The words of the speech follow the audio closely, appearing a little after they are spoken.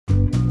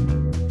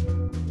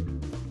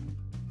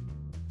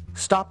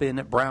Stop in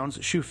at Brown's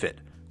Shoe Fit.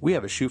 We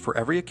have a shoe for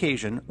every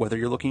occasion, whether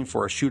you're looking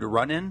for a shoe to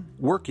run in,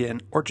 work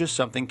in, or just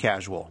something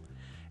casual.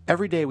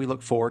 Every day we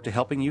look forward to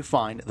helping you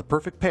find the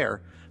perfect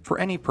pair for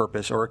any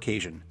purpose or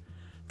occasion.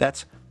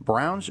 That's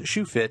Brown's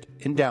Shoe Fit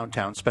in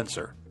downtown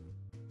Spencer.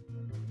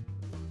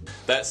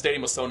 That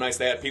stadium was so nice,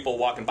 they had people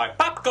walking by.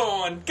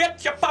 Popcorn!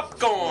 Get your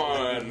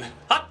popcorn!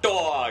 Hot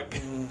dog!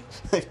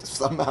 They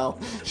somehow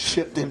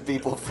shipped in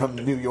people from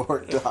New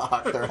York to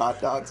hawk their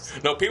hot dogs.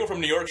 No, people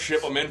from New York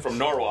ship them in from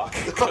Norwalk.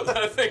 Because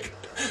I think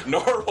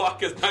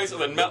Norwalk is nicer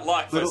than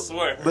MetLife, I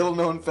swear. Little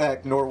known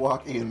fact,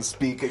 Norwalkians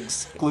speak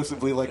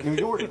exclusively like New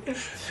York.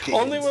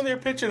 Only when they're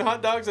pitching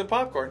hot dogs and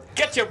popcorn.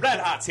 Get your red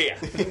hots here!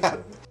 Yeah.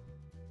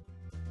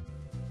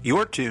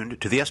 You're tuned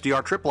to the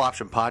SDR Triple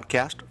Option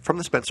Podcast from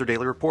the Spencer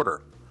Daily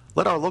Reporter.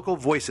 Let our local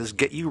voices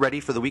get you ready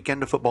for the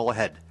weekend of football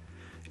ahead.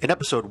 In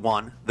Episode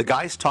 1, the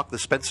guys talk the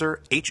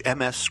Spencer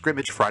HMS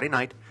scrimmage Friday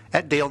night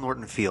at Dale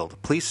Norton Field.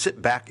 Please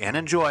sit back and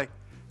enjoy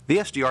the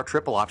SDR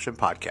Triple Option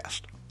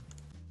Podcast.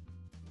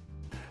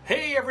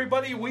 Hey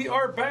everybody, we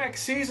are back.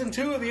 Season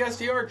 2 of the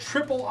SDR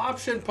Triple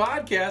Option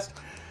Podcast.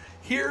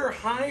 Here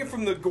high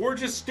from the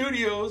gorgeous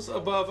studios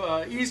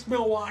above East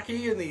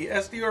Milwaukee in the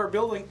SDR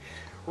building.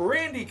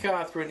 Randy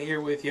Cothran here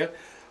with you.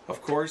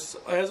 Of course,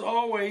 as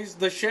always,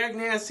 the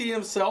Shagnasty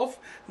himself,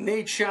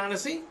 Nate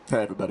Shaughnessy.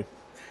 Hi, everybody.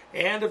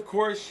 And, of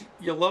course,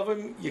 you love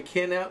him, you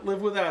cannot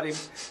live without him,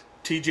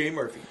 TJ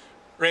Murphy.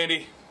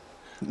 Randy,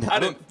 I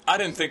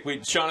didn't think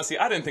we'd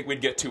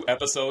get 2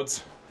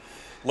 episodes,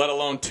 let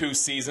alone 2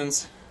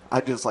 seasons.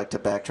 I'd just like to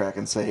backtrack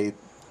and say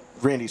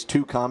Randy's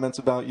 2 comments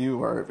about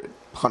you are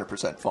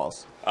 100%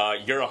 false.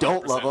 You're 100%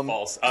 Don't love him.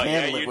 false. Can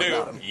Yeah, live you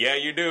without do. him. Yeah,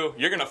 you do.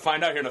 You're going to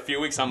find out here in a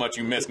few weeks how much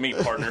you miss me,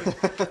 partner.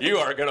 You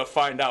are going to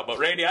find out. But,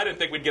 Randy, I didn't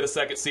think we'd get a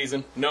second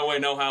season. No way,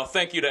 no how.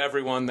 Thank you to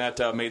everyone that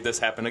made this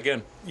happen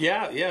again.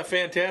 Yeah,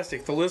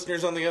 fantastic. The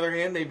listeners, on the other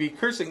hand, may be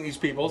cursing these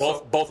people.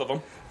 Both of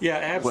them. Yeah,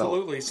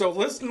 absolutely. Well, so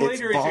listen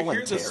later as you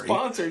hear the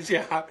voluntary. sponsors.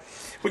 Yeah,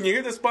 when you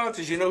hear the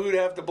sponsors, you know who to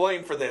have to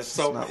blame for this.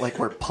 So It's not like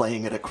we're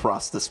playing it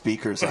across the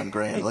speakers on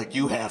Grand. Like,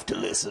 you have to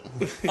listen.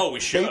 Oh, we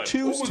should. They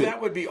choose to.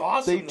 That would be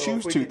awesome. They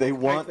choose to. They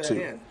want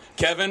to.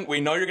 Kevin, we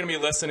know you're going to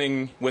be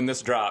listening when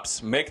this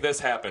drops. Make this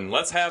happen.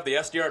 Let's have the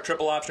SDR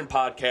Triple Option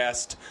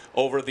Podcast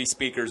over the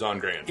speakers on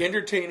Grand.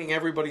 Entertaining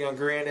everybody on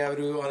Grand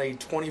Avenue on a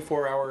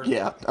 24-hour.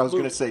 Yeah, I was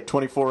going to say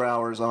 24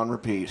 hours on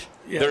repeat.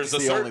 Yeah. There's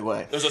the only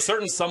way. There's a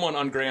certain someone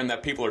on Grand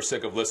that people are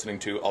sick of listening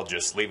to. I'll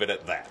just leave it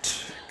at that.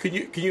 Can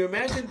you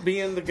imagine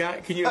being the guy?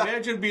 Can you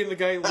imagine being the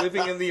guy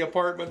living in the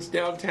apartments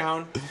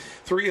downtown,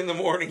 3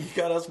 a.m? You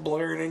got us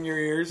blaring in your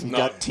ears. You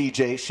got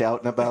TJ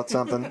shouting about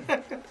something.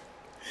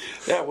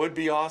 That would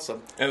be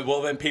awesome. And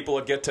well, then people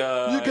would get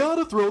to. You got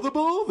to throw the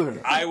ball there.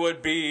 I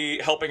would be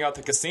helping out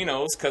the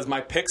casinos because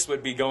my picks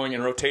would be going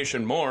in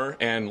rotation more.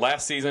 And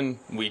last season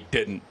we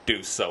didn't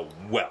do so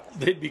well.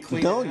 They'd be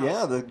clean. No,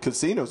 yeah, the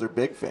casinos are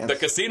big fans. The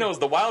casinos,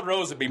 the Wild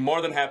Rose, would be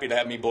more than happy to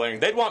have me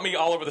blaring. They'd want me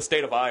all over the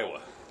state of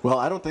Iowa. Well,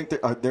 I don't think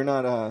they're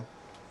not.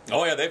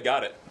 Oh yeah, they've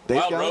got it.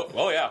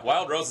 Oh yeah,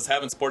 Wild Rose is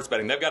having sports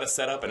betting. They've got it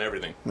set up and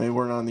everything. They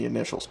weren't on the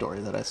initial story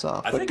that I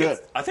saw. I But good.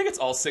 I think it's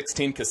all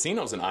 16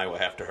 casinos in Iowa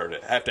have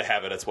to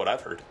have it. That's what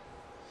I've heard.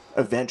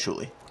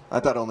 Eventually,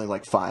 I thought only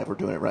like 5 were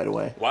doing it right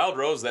away. Wild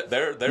Rose,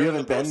 they're You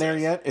haven't been there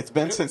yet? It's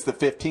been since the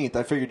 15th.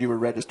 I figured you were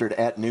registered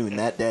at noon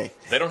that day.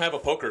 They don't have a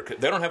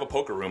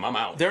poker room. I'm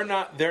out. They're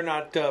not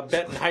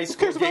betting high school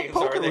cares about games,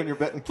 poker are they? when you're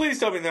betting? Please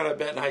tell me they're not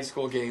betting high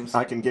school games.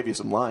 I can give you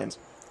some lines.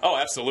 Oh,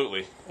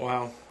 absolutely.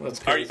 Wow, that's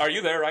crazy. Are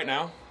you there right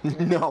now?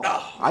 No,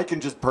 I can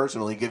just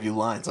personally give you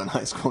lines on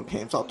high school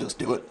games. I'll just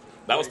do it.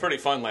 That was pretty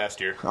fun last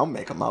year. I'll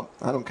make them up.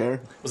 I don't care.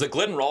 Was it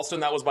Glidden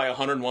Ralston that was by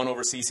 101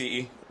 over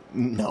CCE?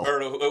 No.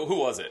 Or who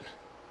was it?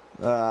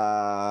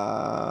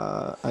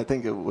 I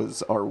think it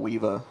was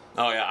Arweva.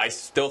 Oh, yeah. I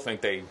still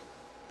think they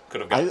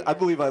could have gotten I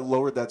believe I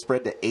lowered that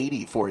spread to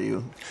 80 for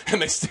you,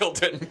 and they still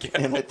didn't get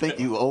and I think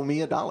you owe me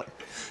 $1.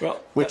 Well,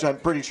 Which I'm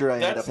pretty sure I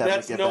ended up having to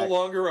that's get no back.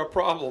 longer a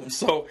problem.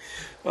 So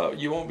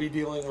you won't be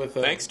dealing with.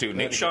 Thanks to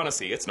Nate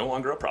Shaughnessy, it's no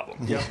longer a problem.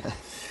 Yeah.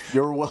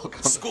 You're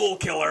welcome. School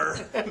killer.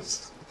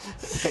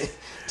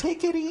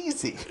 Take it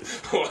easy.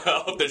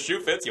 Well, if the shoe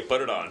fits, you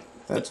put it on.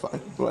 That's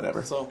fine.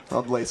 Whatever. So-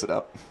 I'll lace it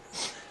up.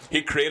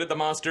 He created the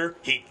monster.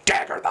 He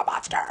daggered the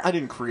monster. I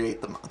didn't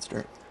create the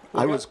monster.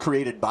 I was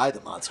created by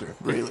the monster,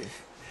 really.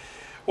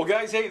 Well,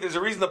 guys, hey, there's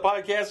a reason the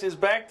podcast is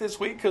back this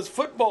week because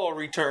football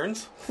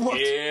returns. What?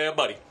 Yeah,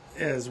 buddy.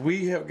 As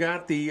we have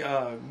got the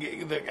I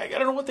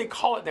don't know what they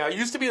call it now. It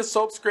used to be a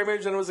soap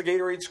scrimmage, and it was a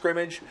Gatorade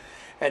scrimmage,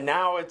 and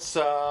now it's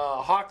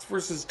Hawks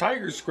versus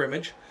Tigers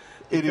scrimmage.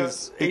 It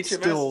is. It's HMS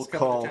still is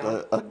coming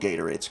to called a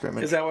Gatorade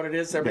scrimmage. Is that what it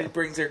is? Everybody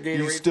brings their Gatorade.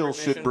 You still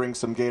permission? should bring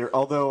some Gator.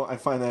 Although I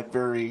find that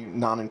very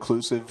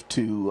non-inclusive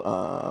to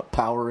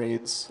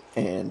Powerades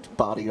and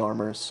body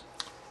armors.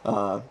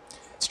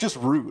 It's just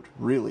rude,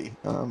 really.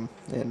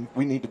 And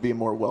we need to be a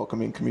more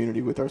welcoming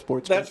community with our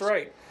sports. That's kids.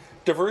 right.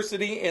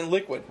 Diversity in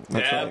liquid.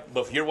 That's yeah, right.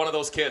 but if you're one of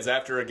those kids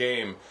after a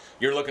game,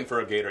 you're looking for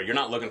a Gator. You're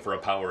not looking for a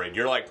Powerade.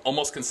 You're like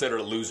almost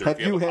considered a loser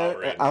Have if you you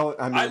have had? a Powerade.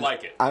 I mean, I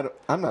like it.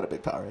 I'm not a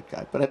big Powerade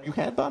guy, but have you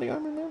had body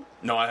armor now?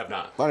 No, I have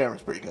not. Body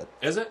armor's pretty good.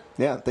 Is it?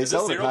 Yeah, they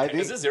sell it at Hy-Vee.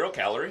 Is it 0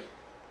 calorie?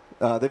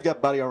 They've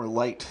got Body Armor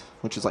Light,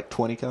 which is like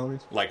 20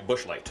 calories. Like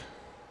Bush Light.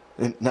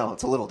 No,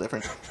 it's a little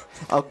different.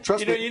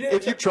 Trust me,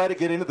 if you try to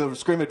get into the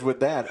scrimmage with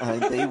that,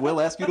 they will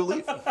ask you to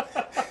leave.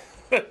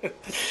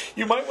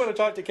 You might want to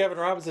talk to Kevin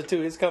Robinson,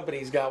 too. His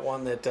company's got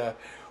one that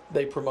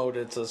they promote.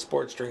 It's a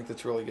sports drink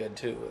that's really good,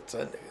 too. It's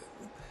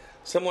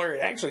similar.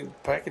 Actually,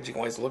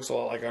 packaging-wise, it looks a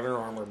lot like Under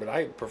Armour, but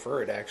I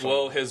prefer it, actually.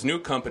 Well, his new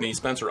company,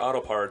 Spencer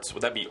Auto Parts,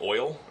 would that be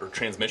oil or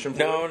transmission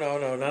fluid? No.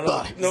 None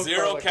of no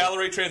 0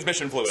 calorie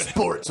transmission fluid.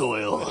 Sports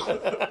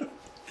oil.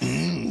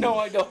 No,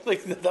 I don't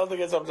think that's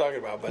what I'm talking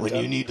about. But When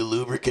you need to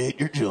lubricate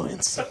your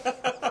joints.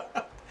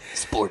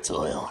 Sports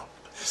oil.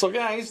 So,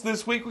 guys,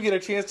 this week we get a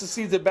chance to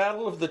see the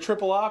battle of the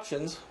triple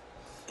options.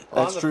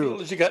 That's on the true.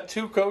 field, you got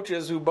two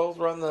coaches who both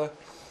run the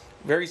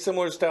very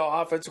similar style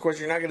offense. Of course,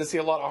 you're not going to see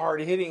a lot of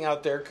hard hitting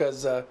out there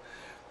because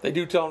they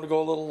do tell them to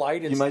go a little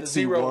light. It's You might the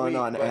see 0 one week,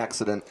 on but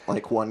accident,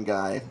 like one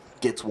guy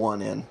gets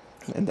one in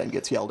and then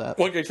gets yelled at.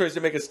 one guy tries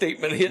to make a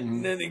statement hit,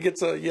 and then he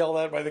gets yelled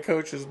at by the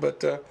coaches.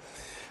 But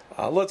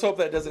let's hope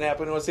that doesn't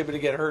happen. Let's see anybody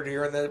get hurt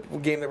here in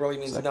that game that really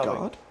means Is that nothing.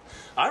 God?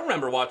 I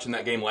remember watching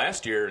that game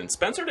last year, and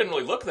Spencer didn't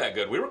really look that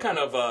good. We were kind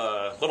of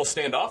a little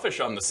standoffish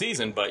on the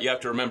season, but you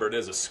have to remember it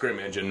is a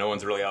scrimmage, and no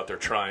one's really out there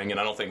trying, and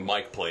I don't think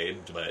Mike played,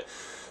 but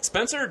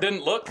Spencer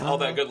didn't look all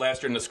that good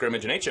last year in the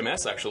scrimmage, and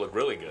HMS actually looked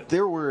really good.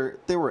 There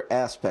were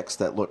aspects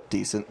that looked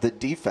decent. The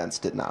defense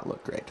did not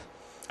look great.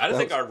 I didn't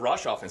think our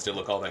rush offense did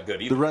look all that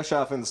good either. The rush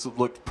offense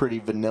looked pretty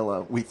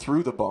vanilla. We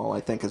threw the ball, I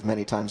think, as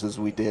many times as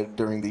we did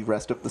during the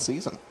rest of the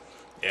season.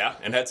 Yeah,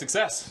 and had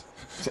success.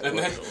 And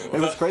then, It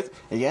was crazy.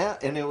 Yeah,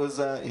 and it was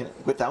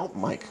without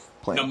Mike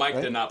playing. No, Mike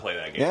right? did not play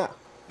that game. Yeah.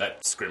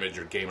 That scrimmage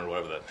or game or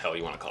whatever the hell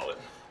you want to call it.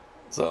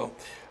 So,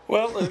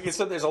 well, like I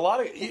said, there's a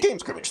lot of Game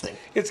scrimmage thing.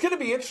 It's going to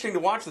be interesting to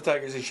watch the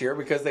Tigers this year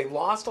because they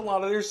lost a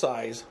lot of their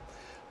size.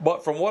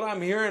 But from what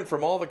I'm hearing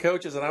from all the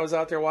coaches, and I was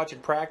out there watching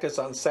practice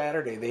on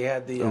Saturday, they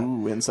had the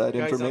Inside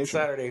guys information.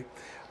 on Saturday.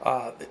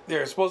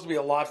 They're supposed to be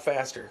a lot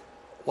faster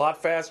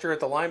at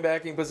the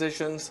linebacking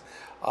positions.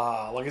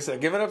 Like I said,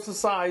 giving up some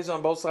size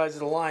on both sides of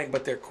the line,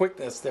 but their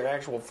quickness, their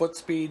actual foot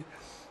speed,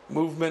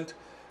 movement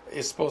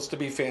is supposed to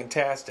be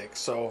fantastic.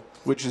 So,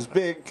 Which is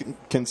big,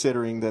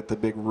 considering that the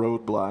big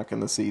roadblock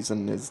in the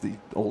season is the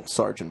old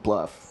Sergeant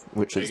Bluff,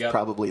 which is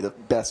probably the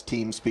best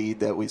team speed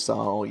that we saw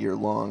all year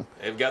long.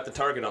 They've got the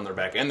target on their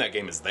back, and that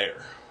game is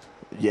there.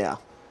 Yeah,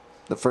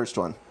 the first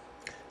one.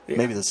 Yeah.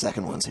 Maybe the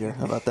second one's here.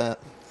 How about that?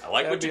 I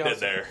like That'd what you be did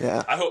awesome. there.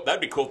 Yeah. I hope that'd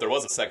be cool if there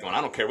was a second one.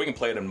 I don't care. We can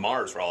play it in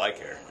Mars for all I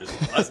care.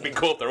 That'd be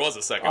cool if there was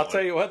a second one. I'll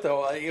tell you what,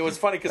 though, it was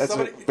funny because That's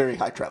somebody. a very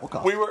high travel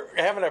cost. We were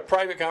having a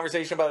private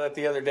conversation about it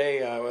the other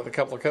day with a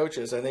couple of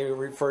coaches, and they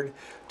referred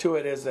to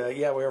it as,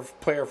 we were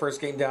playing our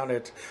first game down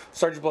at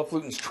Sergeant Bluff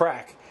Luton's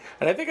track.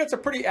 And I think that's a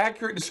pretty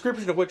accurate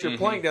description of what you're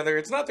playing down there.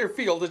 It's not their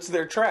field, it's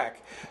their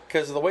track.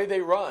 Because of the way they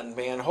run,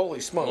 man, holy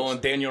smokes. Well, and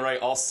Daniel Wright,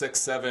 all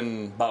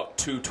 6'7", about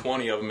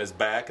 220 of him is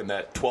back, and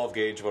that 12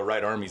 gauge of a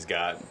right arm he's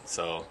got.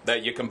 So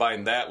that you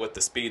combine that with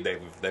the speed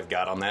they've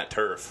got on that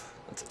turf.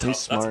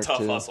 That's a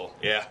tough hustle.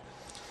 Yeah.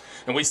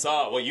 And we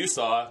saw, you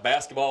saw,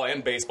 basketball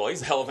and baseball.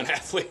 He's a hell of an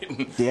athlete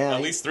in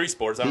at least 3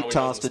 sports. I don't know He what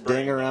tossed he a does in the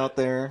spring, dinger but- out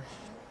there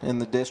in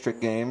the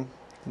district game.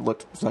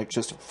 Looked like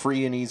just a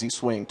free and easy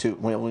swing, too.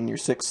 Well, when you're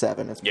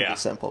 6'7", it's pretty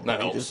simple. that But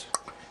he helps. just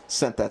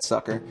sent that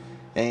sucker.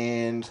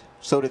 And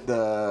so did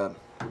their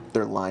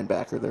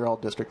linebacker. They're all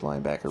district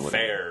linebacker. Whatever.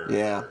 Fair.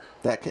 Yeah,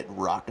 that kid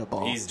rocked a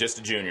ball. He's just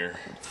a junior.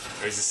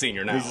 Or he's a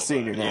senior now. He's a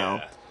senior but,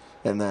 now.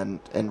 yeah.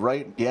 And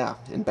right,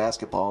 in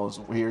basketball is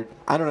weird.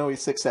 I don't know,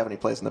 he's 6'7", he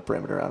plays in the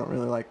perimeter. I don't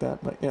really like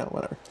that, but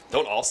whatever.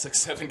 Don't all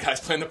 6'7" guys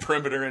play in the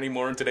perimeter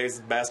anymore in today's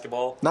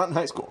basketball? Not in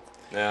high school.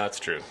 Yeah, that's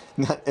true.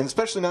 And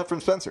especially not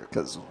from Spencer,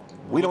 because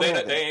we don't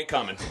have They it. ain't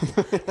coming.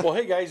 Well,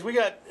 hey, guys, we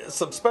got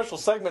some special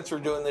segments we're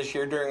doing this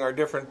year during our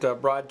different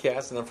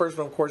broadcasts. And the first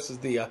one, of course, is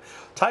the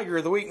Tiger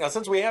of the Week. Now,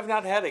 since we have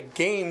not had a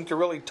game to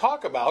really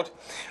talk about,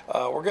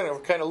 we're going to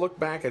kind of look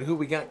back at who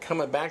we got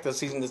coming back this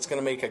season that's going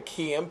to make a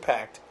key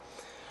impact.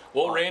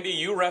 Well, Randy,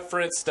 you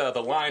referenced the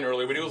line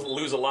earlier. We do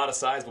lose a lot of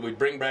size, but we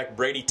bring back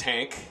Brady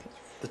Tank.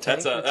 The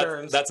Tank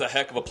returns. That's a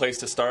heck of a place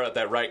to start at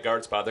that right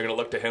guard spot. They're going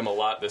to look to him a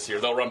lot this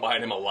year. They'll run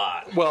behind him a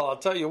lot. Well, I'll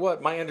tell you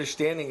what, my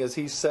understanding is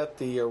he set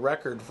the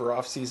record for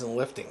off-season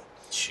lifting.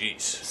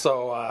 Jeez.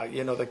 So,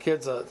 the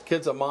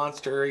kid's a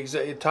monster. He's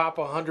a top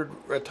 100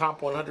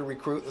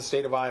 recruit in the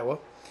state of Iowa.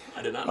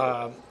 I did not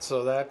know.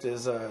 So that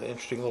is an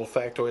interesting little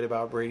factoid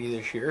about Brady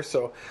this year.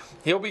 So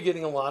he'll be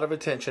getting a lot of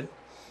attention.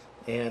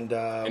 And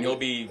he'll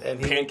be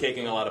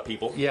pancaking a lot of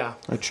people. Yeah.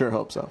 I sure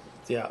hope so.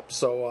 Yeah,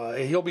 so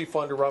he'll be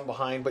fun to run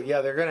behind. But,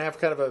 they're going to have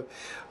kind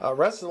of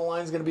rest of the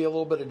line's going to be a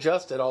little bit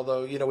adjusted,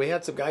 although, we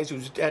had some guys who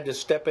had to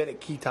step in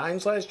at key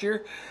times last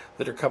year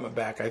that are coming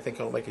back. I think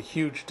it'll make a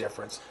huge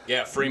difference.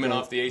 Yeah, Freeman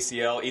off the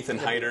ACL, Ethan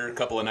Hyder, a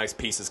couple of nice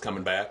pieces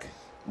coming back.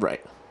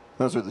 Right.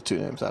 Those were the two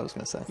names I was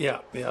going to say. Yeah.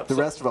 The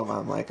rest of them,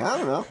 I'm like, I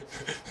don't know.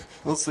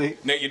 We'll see.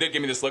 Nate, you did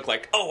give me this look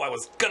like, I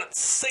was going to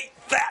say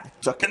that,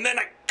 Okay. and then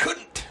I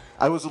couldn't.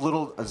 I was a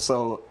little,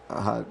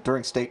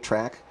 during state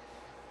track,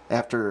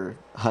 after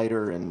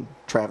Hyder and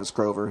Travis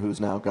Grover, who's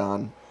now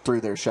gone,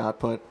 threw their shot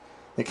put,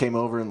 they came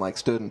over and like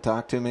stood and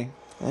talked to me.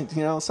 And,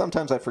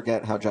 sometimes I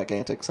forget how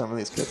gigantic some of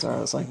these kids are.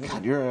 I was like,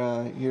 God,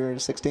 you're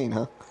 16,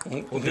 huh?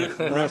 Well, dude,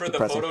 remember the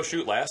photo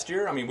shoot last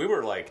year? I mean, we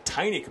were like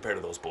tiny compared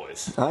to those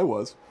boys. I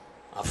was.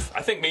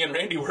 I think me and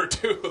Randy were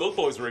too. Those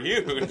boys were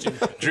huge.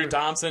 Drew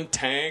Thompson,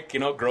 Tank,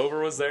 Grover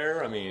was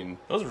there. I mean,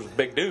 those were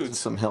big dudes.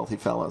 Some healthy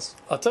fellas.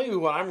 I'll tell you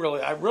what, I'm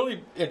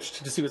really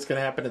interested to see what's going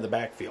to happen in the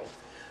backfield,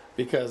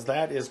 because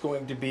that is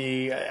going to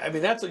be. I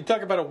mean, you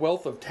talk about a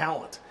wealth of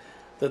talent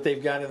that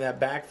they've got in that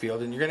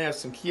backfield, and you're going to have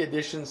some key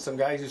additions, some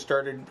guys who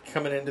started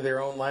coming into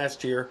their own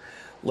last year,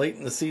 late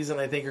in the season.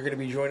 I think are going to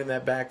be joining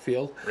that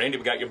backfield. Randy,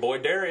 we got your boy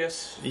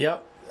Darius.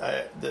 Yep.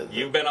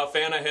 You've been a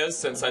fan of his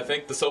since, I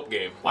think, the soap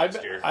game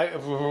last year.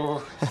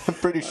 I'm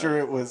pretty sure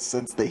it was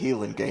since the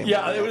Healing game.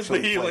 Yeah, it was the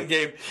Healing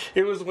game.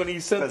 It was when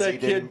he sent that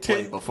kid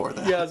 10 before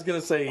that. Yeah, I was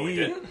going to say he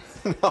didn't.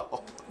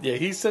 No. Yeah,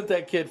 he sent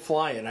that kid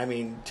flying. I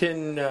mean,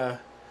 10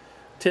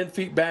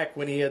 feet back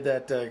when he had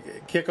that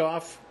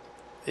kickoff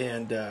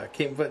and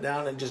came foot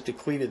down and just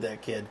depleted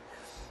that kid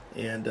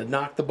and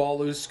knocked the ball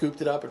loose,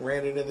 scooped it up, and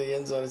ran it into the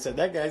end zone. I said,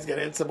 that guy's got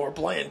to hit some more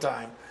playing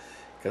time,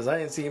 because I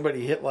didn't see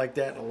anybody hit like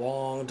that in a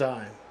long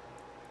time.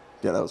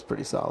 Yeah, that was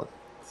pretty solid.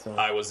 So,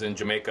 I was in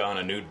Jamaica on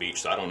a nude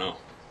beach, so I don't know.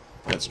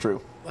 That's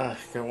true.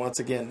 Once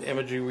again,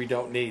 imagery we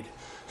don't need.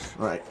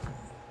 Right.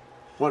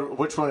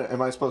 Which one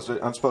am I supposed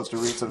to? I'm supposed to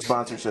read some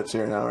sponsorships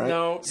here now, right?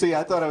 No. See,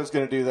 I thought I was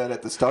going to do that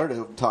at the start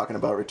of talking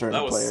about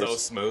returning players. That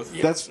was so smooth.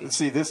 Yeah.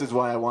 This is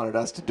why I wanted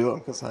us to do them,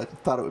 because I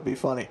thought it would be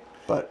funny.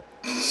 But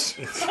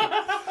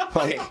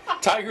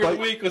Tiger of the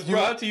Week was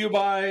brought to you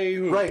by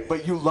who? Right,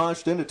 but you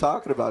launched into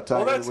talking about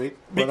Tiger of the Week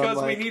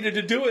because we needed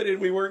to do it and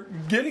we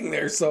weren't getting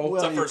there. So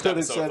well, you could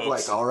have said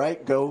folks. all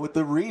right, go with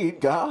the read.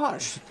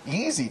 Gosh,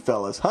 easy,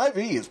 fellas.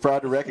 Hy-Vee is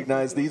proud to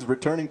recognize these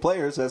returning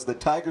players as the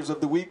Tigers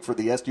of the Week for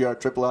the SDR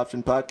Triple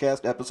Option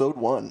Podcast, Episode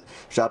 1.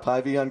 Shop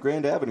Hy-Vee on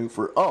Grand Avenue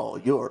for all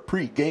your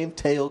pre-game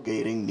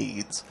tailgating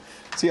needs.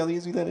 See how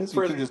easy that is?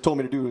 You could have just told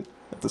me to do it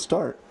at the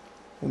start,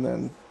 and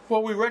then.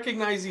 Well, we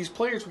recognize these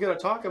players. We got to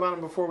talk about them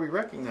before we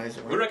recognize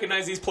them. Right? We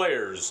recognize these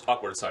players.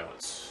 Awkward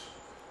silence.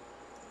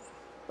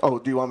 Oh,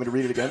 do you want me to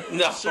read it again?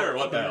 No, sure.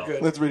 What the hell?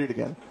 Good. Let's read it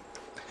again.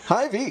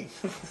 Hy-Vee.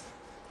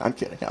 I'm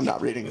kidding. I'm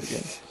not reading it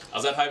again. I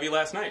was at Hy-Vee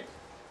last night.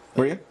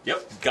 Were you?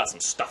 Yep. Got some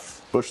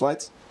stuff. Bush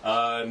lights?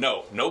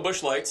 No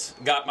bush lights.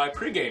 Got my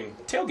pregame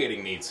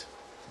tailgating needs.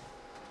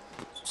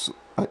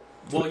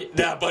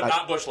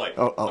 Not bush light.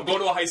 Oh. I'm going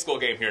to a high school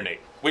game here, Nate.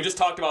 We just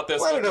talked about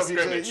this. Well, I don't know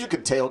scrimmage. you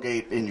could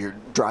tailgate in your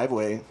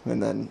driveway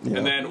and then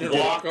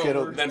walk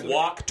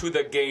to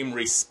the game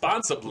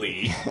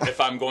responsibly.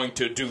 If I'm going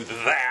to do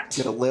that,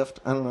 get a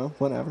lift. I don't know,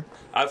 whatever.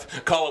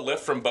 I've call a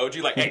lift from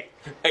Boji. Like, hey.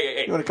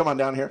 You want to come on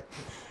down here?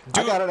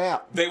 Dude, I got an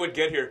app. They would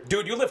get here.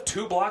 Dude, you live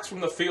 2 blocks from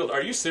the field.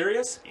 Are you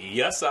serious?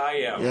 Yes, I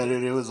am. Yeah,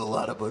 dude, it was a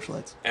lot of bush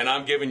lights. And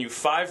I'm giving you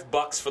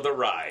 $5 for the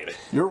ride.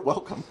 You're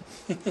welcome.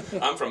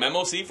 I'm from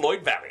MOC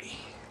Floyd Valley.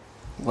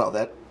 Well,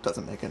 that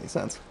doesn't make any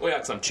sense. Well, yeah,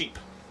 'cause I'm cheap.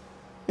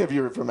 If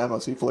you were from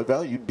MOC Floyd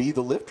Valley, you'd be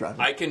the Lyft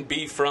driver. I can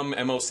be from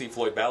MOC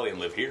Floyd Valley and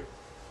live here.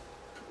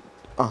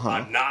 Uh-huh.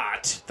 I'm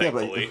not,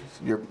 thankfully. Yeah,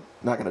 but you're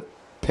not going to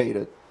pay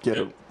to get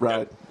a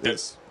ride.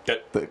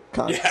 The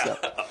concept. Yeah,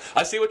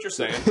 I see what you're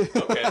saying.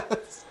 Okay.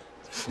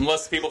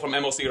 Unless people from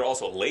MOC are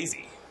also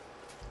lazy.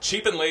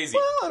 Cheap and lazy.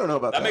 Well, I don't know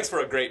about that. That makes for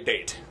a great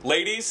date.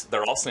 Ladies,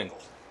 they're all single.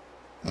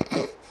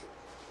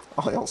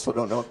 I also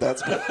don't know if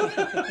that's good.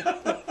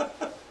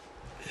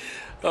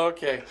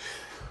 Okay.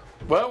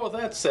 Well, with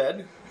that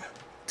said,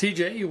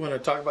 TJ, you want to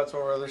talk about some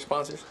of our other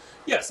sponsors?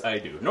 Yes, I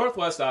do.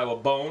 Northwest Iowa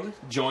Bone,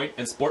 Joint,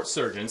 and Sports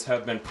Surgeons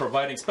have been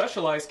providing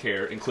specialized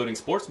care, including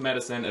sports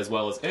medicine as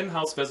well as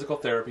in-house physical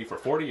therapy for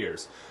 40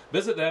 years.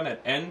 Visit them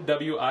at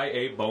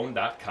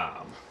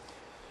nwiabone.com.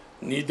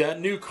 Need that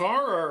new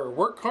car or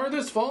work car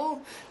this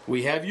fall?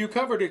 We have you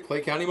covered at Clay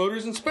County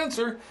Motors in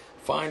Spencer.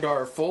 Find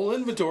our full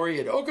inventory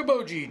at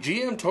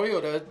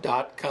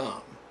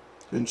okabojigmtoyota.com.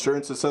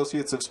 Insurance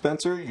Associates of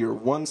Spencer, your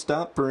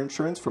one-stop for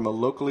insurance from a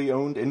locally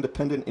owned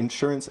independent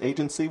insurance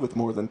agency with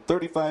more than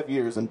 35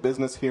 years in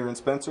business here in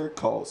Spencer.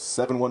 Call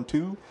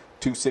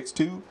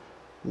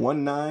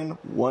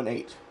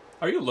 712-262-1918.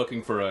 Are you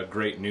looking for a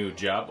great new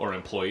job or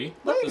employee?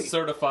 Let the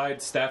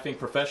certified staffing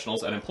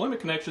professionals at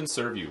Employment Connections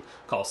serve you.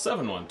 Call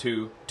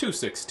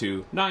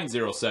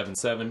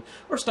 712-262-9077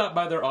 or stop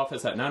by their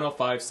office at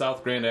 905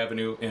 South Grand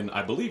Avenue in,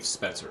 I believe,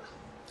 Spencer.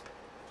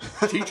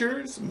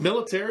 Teachers,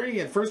 military,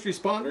 and first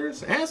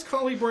responders, ask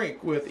Holly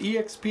Brink with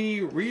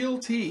eXp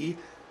Realty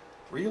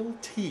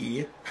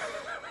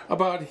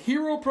about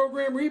Hero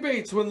Program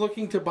rebates when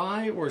looking to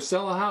buy or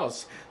sell a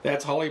house.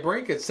 That's Holly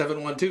Brink at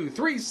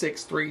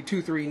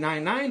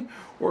 712-363-2399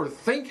 or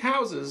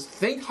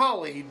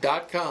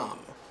thinkhouses.thinkholly.com.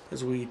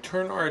 As we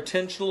turn our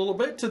attention a little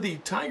bit to the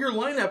Tiger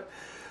lineup,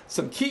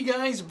 some key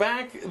guys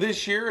back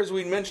this year. As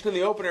we mentioned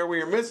in the opener,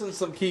 we are missing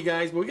some key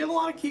guys, but we get a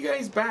lot of key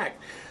guys back.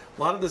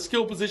 A lot of the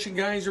skill position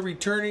guys are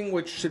returning,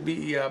 which should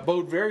be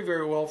bode very,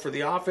 very well for the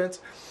offense.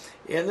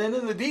 And then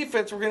in the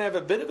defense, we're going to have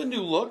a bit of a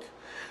new look.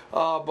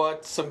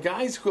 but some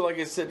guys who, like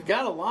I said,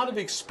 got a lot of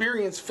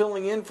experience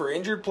filling in for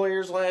injured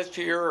players last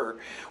year or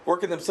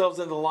working themselves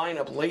into the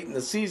lineup late in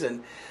the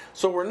season.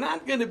 So we're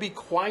not going to be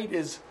quite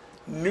as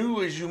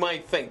new as you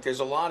might think. There's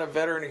a lot of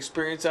veteran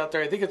experience out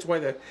there. I think it's why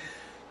the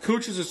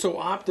coaches are so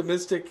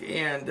optimistic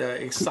and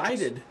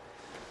excited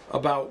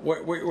about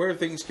where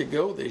things could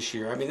go this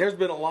year. I mean, there's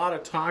been a lot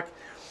of talk.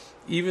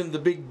 Even the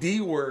big D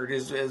word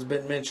has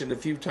been mentioned a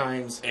few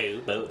times.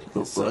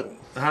 What?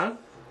 Huh?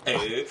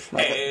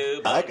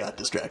 I got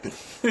distracted.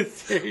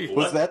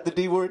 Was that the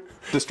D word?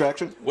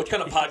 Distraction? What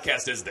kind of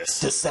podcast is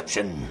this?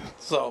 Deception.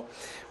 So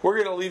we're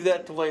going to leave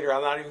that to later.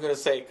 I'm not even going to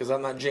say it because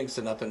I'm not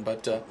jinxing nothing.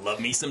 But love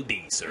me some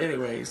D, sir.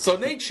 Anyway, so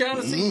Nate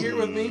Shaughnessy here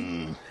with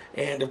me.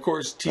 And, of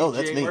course,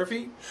 TJ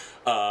Murphy.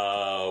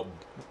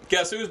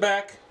 Guess who's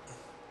back?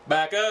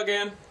 Back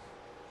again.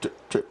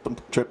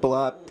 Triple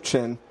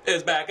option.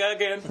 Is back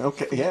again.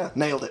 Okay, yeah,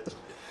 nailed it.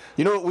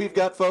 You know what we've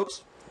got,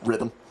 folks?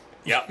 Rhythm.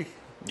 Yep.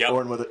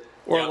 Born with it.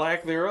 Or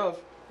lack thereof.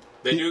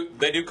 They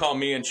do call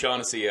me and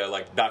Shaughnessy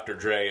like Dr.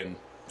 Dre and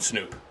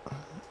Snoop.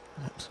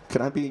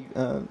 Can I be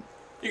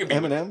you can be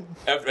Eminem?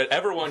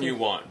 Everyone you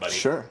want, buddy.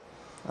 Sure.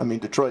 I mean,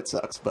 Detroit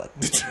sucks, but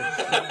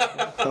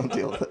don't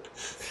deal with it.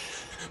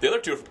 The other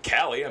two are from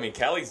Cali. I mean,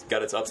 Cali's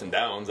got its ups and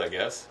downs, I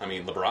guess. I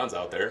mean, LeBron's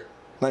out there.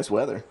 Nice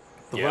weather.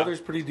 The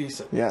weather's pretty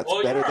decent. Yeah,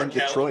 it's better than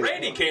Detroit.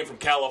 Randy came from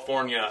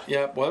California.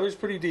 Yeah, weather's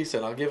pretty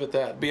decent. I'll give it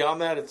that.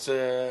 Beyond that, it's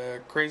a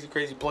crazy,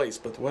 crazy place,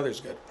 but the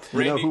weather's good.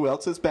 You know who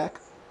else is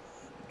back?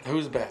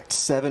 Who's back?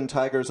 7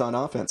 Tigers on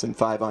offense and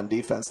 5 on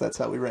defense. That's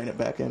how we rein it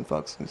back in,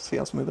 folks. See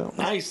how smooth that was?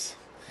 Nice.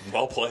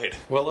 Well played.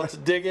 Well, let's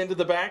dig into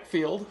the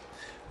backfield.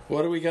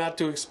 What do we got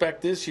to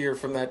expect this year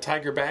from that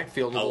Tiger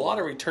backfield? There's a lot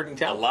of returning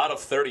talent. A lot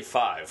of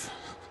 35.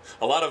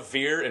 A lot of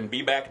veer and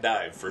be-back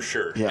dive, for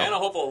sure. Yeah. And I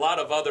hope a lot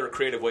of other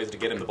creative ways to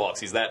get him the ball, because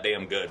he's that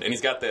damn good. And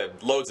he's got the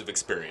loads of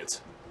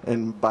experience.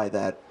 And by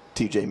that,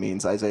 TJ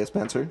means Isaiah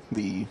Spencer,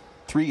 the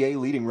 3A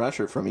leading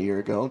rusher from a year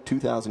ago,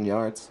 2,000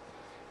 yards,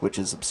 which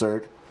is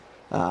absurd.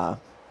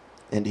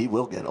 And he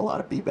will get a lot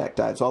of be-back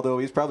dives, although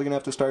he's probably going to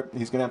have to start.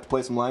 He's going to have to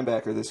play some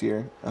linebacker this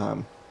year.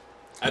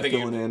 I think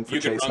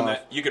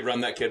you could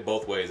run that kid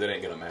both ways. It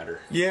ain't going to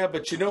matter. Yeah,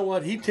 but you know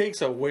what? He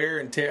takes a wear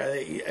and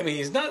tear. I mean,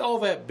 he's not all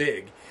that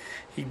big.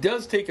 He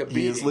does take a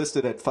beating. He is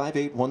listed at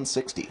 5'8",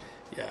 160,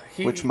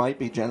 which might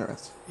be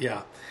generous.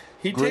 Yeah.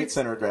 Great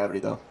center of gravity,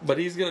 though. But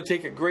he's going to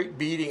take a great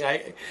beating.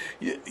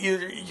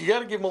 You got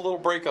to give him a little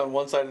break on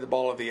one side of the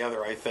ball or the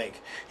other, I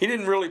think. He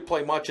didn't really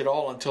play much at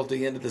all until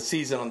the end of the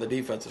season on the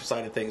defensive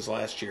side of things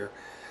last year.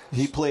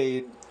 He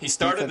played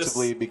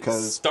defensively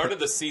because started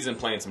the season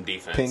playing some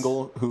defense.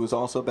 Pingle, who was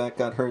also back,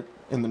 got hurt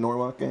in the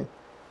Norwalk game.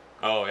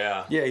 Oh,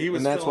 yeah. Yeah, he was.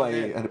 And that's why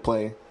he had to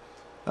play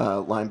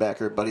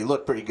linebacker, but he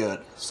looked pretty good.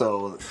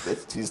 So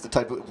he's the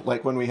type of,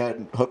 like when we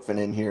had Hookfin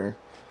in here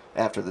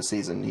after the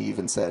season, he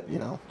even said,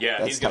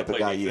 that's the type of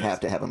guy defense. You have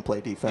to have him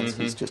play defense.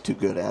 Mm-hmm. He's just too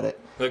good at it.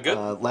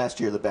 Last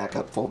year, the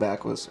backup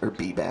fullback or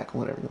B-back,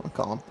 whatever you want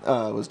to call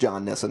him, was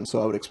John Nissen,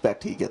 so I would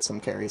expect he gets some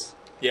carries.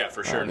 Yeah,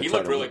 for sure. And he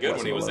looked really good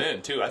when he was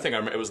in, too. I think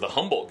it was the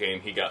Humboldt game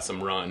he got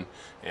some run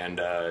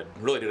and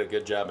really did a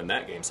good job in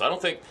that game. So I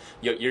don't think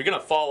you're going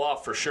to fall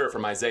off for sure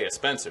from Isaiah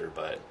Spencer,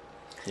 but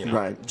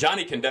right.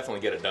 Johnny can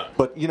definitely get it done.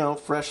 But,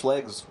 fresh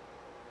legs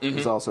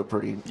is also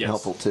pretty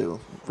helpful, too,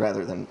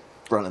 rather than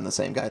running the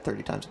same guy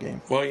 30 times a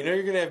game. Well,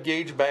 you're going to have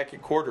Gage back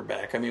at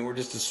quarterback. I mean, we're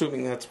just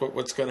assuming that's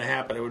what's going to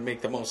happen. It would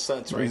make the most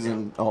sense right now. He's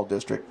an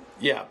all-district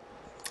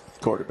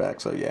quarterback,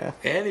 so yeah.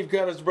 And you've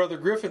got his brother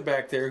Griffin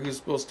back there, who's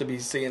supposed to be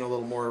seeing a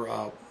little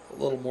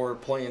more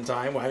playing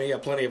time. Well, I mean, he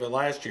got plenty of it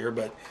last year,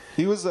 but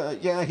he was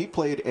he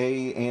played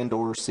A and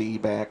or C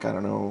back. I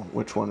don't know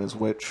which one is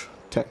which.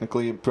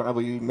 Technically,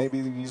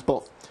 maybe he's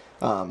both.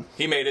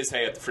 He made his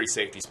hay at the free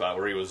safety spot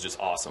where he was just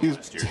awesome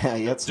last year. Yeah,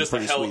 he had some just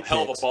pretty a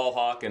hell of a ball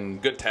hawk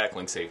and good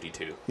tackling safety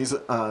too. He's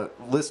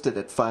listed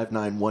at 5'9",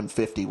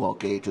 150, while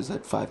Gage is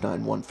at 5'9",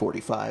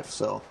 145.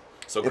 So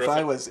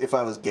if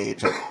I was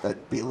Gage,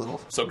 I'd be a little.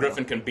 So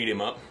Griffin can beat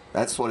him up.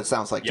 That's what it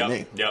sounds like to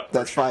me. Yep.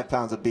 That's 5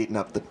 pounds of beating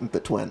up the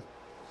twin.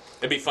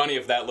 It'd be funny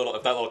if that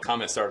little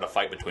comment started a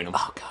fight between them.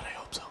 Oh God, I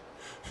hope so.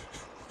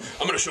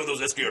 I'm going to show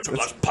those SDR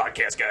Triple Option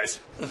podcast guys.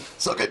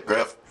 Suck it,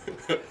 Griff.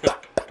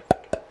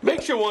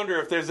 Makes you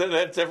wonder if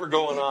that's ever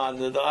going on.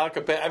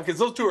 Because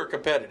those two are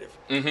competitive.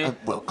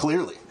 Mm-hmm. Well,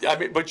 clearly. I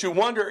mean, but you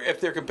wonder if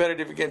they're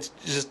competitive against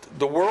just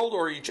the world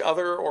or each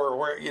other, or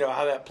where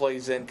how that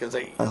plays in. Because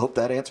I hope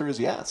that answer is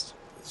yes.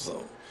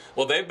 So.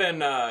 Well, they've been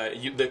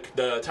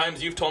the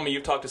times you've told me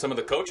you've talked to some of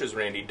the coaches,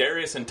 Randy.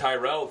 Darius and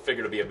Tyrell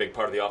figure to be a big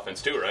part of the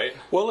offense too, right?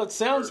 Well, it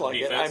sounds like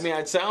it. I mean,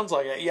 it sounds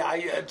like it. Yeah,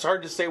 it's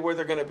hard to say where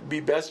they're going to be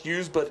best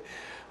used, but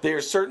they are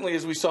certainly,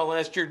 as we saw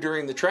last year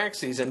during the track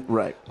season,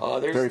 right?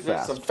 There's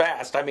some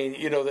fast. I mean,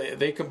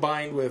 they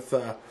combined with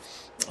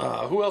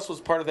who else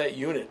was part of that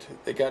unit?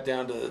 They got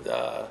down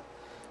to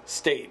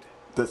state.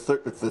 The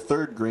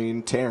third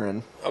green,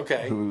 Taryn.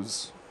 Okay.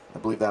 I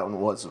believe that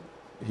one was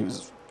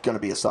going to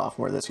be a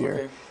sophomore this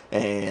year,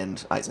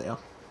 and Isaiah.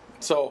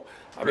 So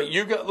I mean,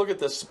 look at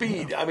the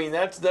speed. I mean,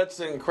 that's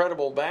an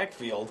incredible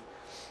backfield.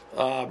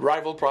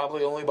 rivaled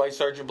probably only by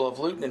Sergeant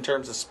Bluff-Luton in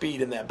terms of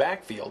speed in that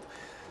backfield.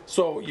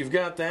 So you've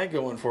got that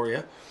going for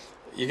you.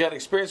 You got an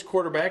experienced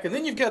quarterback, and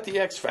then you've got the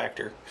X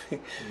factor.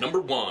 Number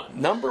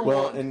one.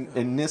 Well,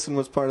 and Nissen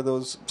was part of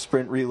those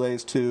sprint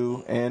relays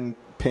too, and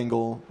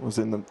Pingle was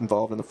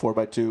involved in the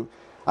 4x2.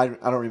 I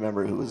don't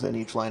remember who was in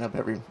each lineup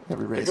every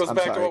race. It goes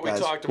back to what we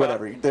talked about.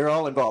 Whatever. They're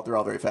all involved. They're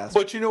all very fast.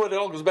 But you know what? It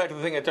all goes back to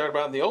the thing I talked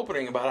about in the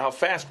opening about how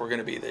fast we're going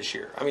to be this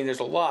year. I mean, there's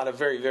a lot of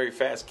very, very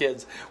fast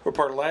kids. We're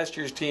part of last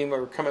year's team.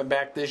 We're coming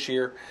back this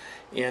year.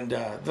 And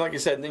like I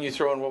said, and then you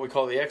throw in what we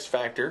call the X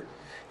factor,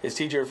 as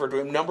TJ referred to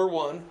him, number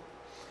one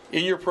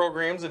in your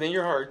programs and in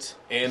your hearts.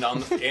 And on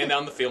the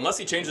field. Unless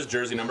he changes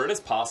jersey number, it is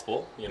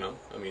possible.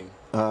 I mean,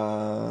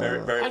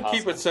 very, very I'd possible.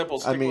 keep it simple.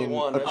 Stick with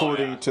one.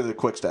 According to the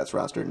Quick Stats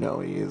roster, no,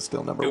 he is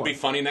still number one. It would be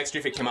funny next year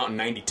if he came out in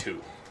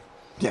 92.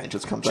 Yeah, it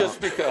just comes Just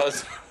out.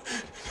 because.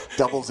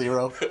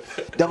 00,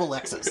 double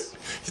X's.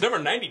 He's number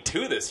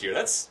 92 this year.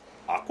 That's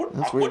awkward.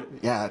 That's weird.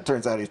 Yeah, it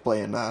turns out he's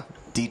playing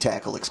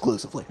D-tackle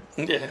exclusively.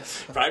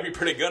 Yes. Probably be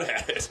pretty good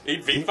at it.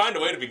 He'd find a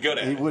way to be good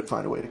at it. He would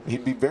find a way to.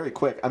 He'd be very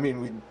quick. I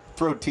mean, we'd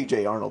throw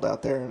T.J. Arnold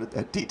out there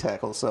at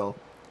D-tackle, so.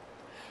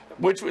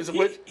 He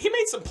He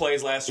made some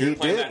plays last year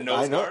playing that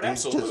nose guard.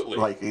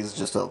 Absolutely. He's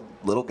just a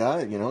little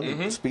guy,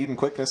 speed and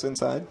quickness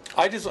inside.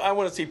 I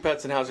want to see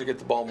Petzenhauser get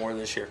the ball more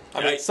this year.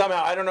 I mean,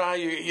 somehow, I don't know how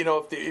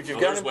if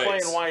you've got him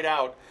playing wide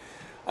out,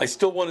 I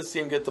still want to see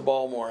him get the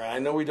ball more. I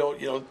know we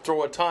don't,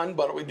 throw a ton,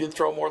 but we did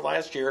throw more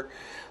last year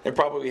than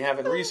probably we have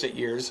in recent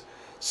years.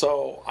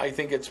 So I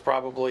think it's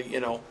probably,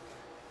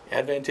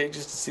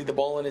 advantageous to see the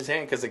ball in his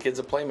hand because the kid's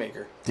a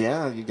playmaker.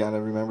 Yeah, you got to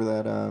remember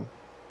that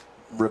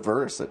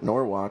reverse at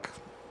Norwalk.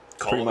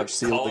 Pretty much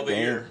sealed the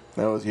game. Year.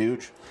 That was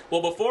huge.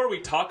 Well, before we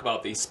talk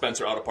about the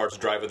Spencer Auto Parts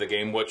drive of the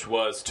game, which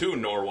was to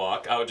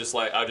Norwalk, I just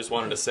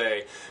wanted to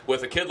say,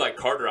 with a kid like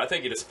Carter, I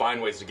think you just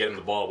find ways to get him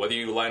the ball. Whether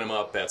you line him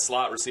up at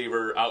slot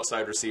receiver,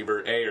 outside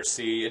receiver, A or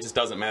C, it just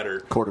doesn't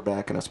matter.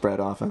 Quarterback in a spread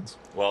offense.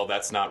 Well,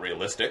 that's not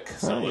realistic,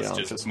 so let's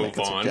just move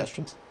on.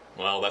 Suggestions.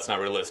 Well, that's not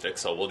realistic,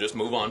 so we'll just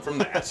move on from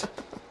that.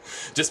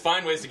 Just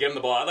find ways to get him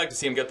the ball. I'd like to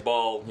see him get the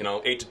ball,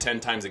 8 to 10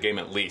 times a game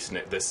at least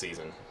this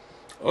season.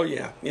 Oh,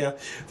 yeah.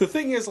 The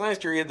thing is,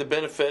 last year he had the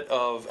benefit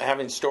of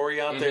having Story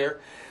out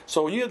there.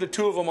 So when you had the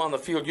two of them on the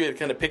field, you had to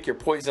kind of pick your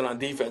poison on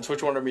defense.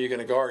 Which one of them are you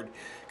going to guard?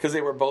 Because they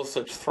were both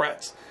such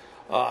threats.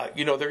 They're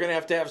going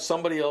to have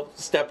somebody else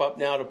step up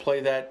now to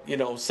play that,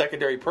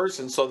 secondary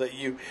person so that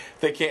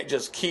they can't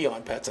just key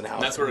on Petzenhauser.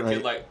 That's where a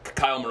kid like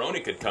Kyle Maroney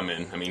could come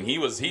in. I mean,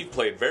 he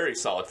played very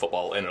solid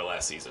football in the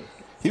last season.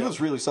 He was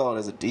really solid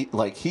as a D.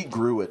 Like, he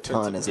grew a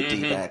ton as a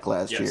D-back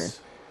last year.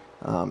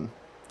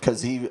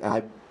 Because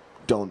I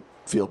don't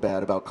feel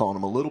bad about calling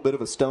him a little bit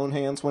of a stone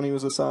hands when he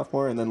was a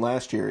sophomore, and then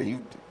last year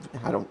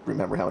I don't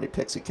remember how many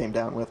picks he came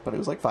down with, but it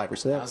was like 5 or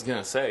 6. I was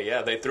gonna say,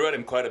 yeah, they threw at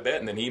him quite a bit,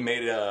 and then he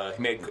made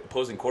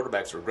opposing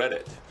quarterbacks regret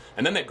it,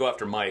 and then they'd go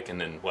after Mike, and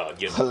then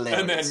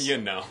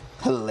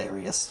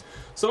hilarious.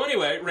 So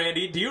anyway,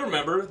 Randy, do you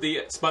remember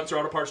the Spencer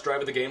Auto Parts drive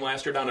of the game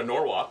last year down to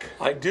Norwalk?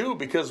 I do,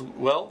 because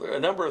there are a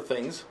number of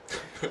things.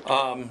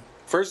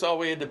 First of all,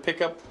 we had to pick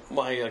up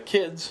my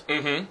kids.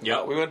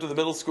 Yeah, we went to the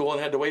middle school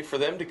and had to wait for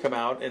them to come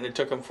out, and it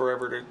took them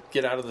forever to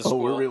get out of the school. Oh,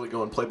 we're really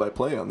going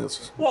play-by-play on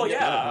this. Well,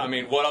 yeah. I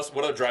mean, what else?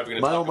 What other drive are we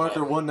going to talk about? Mile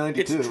marker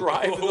 192. It's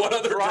what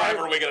other drive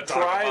are we going to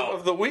talk about? Drive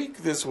of the week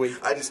this week.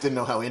 I just didn't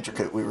know how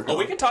intricate we were going. Well,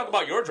 we can talk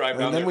about your drive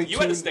down there. You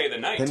had to stay the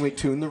night. Then we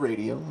tuned the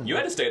radio. You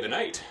had to stay the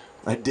night.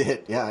 I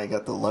did. Yeah, I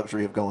got the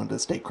luxury of going to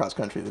state cross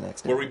country the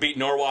next day. Where we beat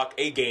Norwalk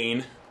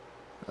again.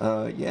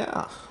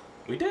 Yeah.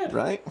 We did.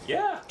 Right?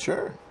 Yeah.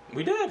 Sure.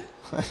 We did.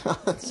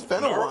 It's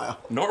been a while.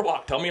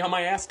 Norwalk, tell me how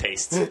my ass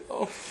tastes.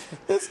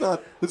 It's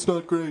not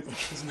great.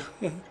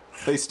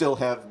 They still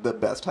have the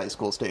best high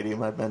school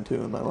stadium I've been to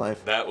in my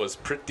life. That was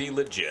pretty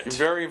legit.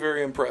 Very,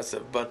 very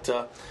impressive. But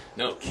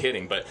no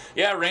kidding. But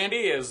yeah,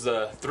 Randy is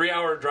a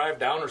 3-hour drive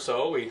down or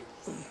so. We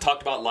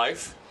talked about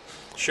life,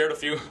 shared a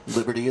few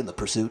liberty in the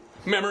pursuit,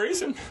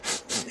 memories and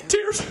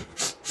tears.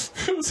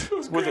 It was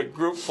great. With a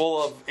group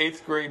full of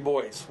 8th grade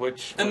boys,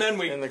 in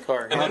the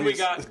car. And then we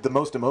got the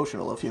most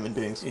emotional of human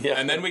beings. Yeah.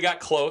 And then we got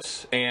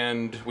close,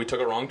 and we took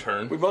a wrong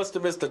turn. We must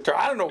have missed a turn.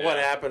 I don't know what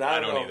happened. I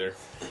don't know either.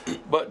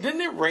 But didn't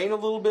it rain a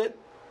little bit?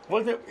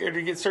 Wasn't it? Or did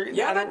it get certain?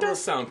 Yeah, that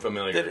does sound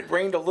familiar. That it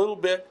rained a little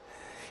bit.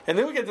 And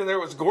then we get to there,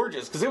 it was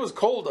gorgeous, because it was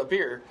cold up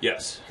here.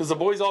 Yes. Because the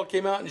boys all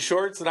came out in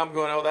shorts, and I'm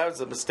going, oh, that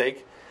was a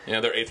mistake. Yeah,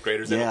 they're 8th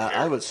graders. Yeah,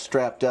 I was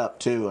strapped up,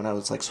 too, and I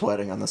was,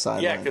 sweating on the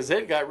sideline. Yeah, because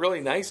it got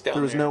really nice down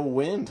there. There was no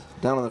wind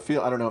down on the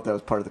field. I don't know if that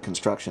was part of the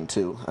construction,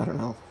 too. I don't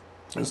know.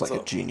 It was like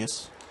a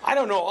genius. I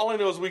don't know. All I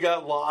know is we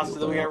got lost,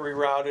 and then we got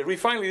rerouted. We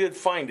finally did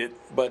find it,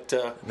 but...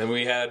 then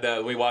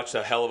we watched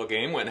a hell of a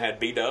game, went and had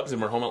B-dubs,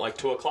 and we're home at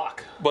 2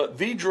 o'clock. But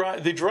the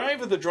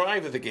drive of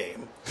the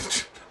game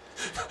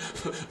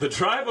The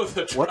drive of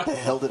the What the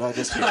hell did I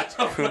just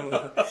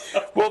hear?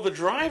 Well, the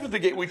drive of the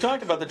game, we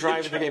talked about the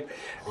drive of the game.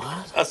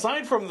 What?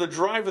 Aside from the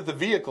drive of the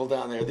vehicle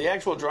down there, the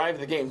actual drive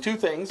of the game, two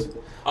things.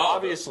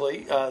 Obviously,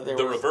 there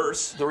was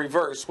reverse. The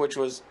reverse, which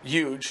was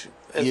huge.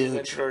 As we Huge.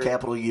 mentioned earlier.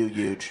 Capital U,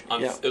 huge.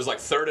 Yeah. It was like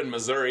third in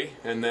Missouri,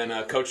 and then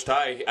Coach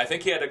Ty, I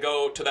think he had to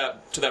go to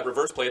that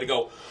reverse play to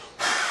go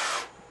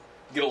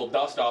get a little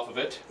dust off of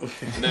it, and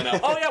then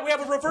oh yeah, we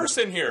have a reverse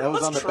in here. That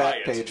was Let's on the try back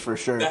it. page for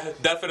sure.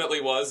 That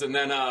definitely was, and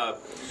then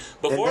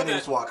before And then he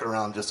that, was walking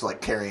around just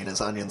like carrying his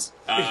onions.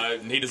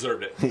 he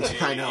deserved it.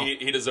 I know.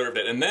 He deserved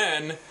it. And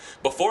then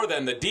before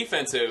then, the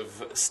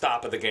defensive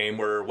stop of the game,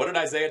 where what did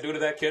Isaiah do to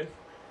that kid?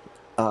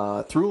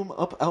 Threw him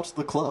up out to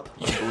the club,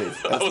 I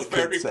believe. That was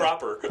very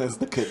proper. As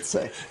the kids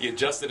say. He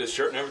adjusted his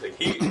shirt and everything.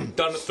 He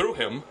threw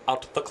him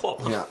out to the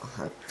club. Yeah,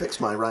 I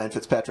fixed my Ryan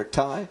Fitzpatrick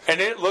tie.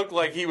 And it looked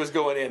like he was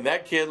going in.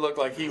 That kid looked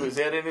like he was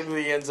headed into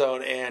the end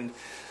zone, and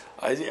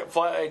Isaiah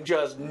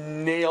just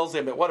nails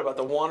him. What about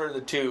the one or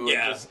the two?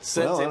 Yeah. And just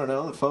sends Well, I it. don't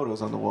know. The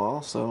photo's on the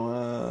wall, so...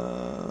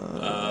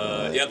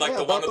 Yeah, like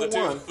the one or the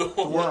two.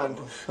 The one.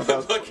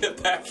 About Look at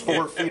that kid.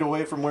 4 feet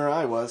away from where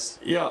I was.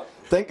 Yeah.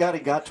 Thank God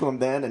he got to him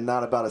then and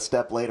not about a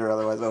step later,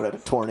 otherwise I would have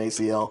had a torn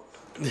ACL.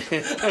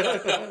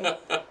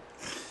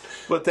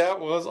 But that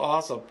was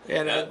awesome.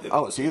 And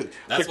Oh, it's huge.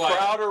 That's the why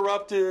crowd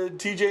erupted.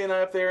 TJ and I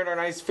up there in our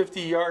nice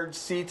 50-yard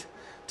seat,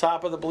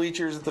 top of the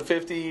bleachers at the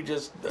 50,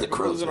 just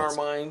losing our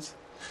minds.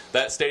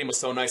 that stadium was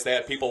so nice. They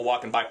had people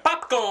walking by.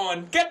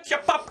 Popcorn! Get your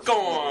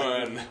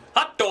popcorn!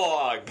 Hot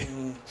dog!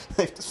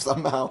 They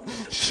somehow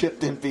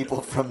shipped in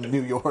people from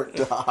New York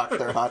to hawk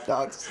their hot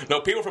dogs. No,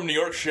 people from New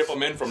York ship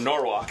them in from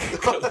Norwalk.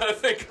 'Cause I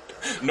think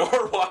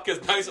Norwalk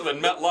is nicer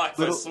than MetLife,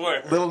 I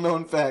swear. Little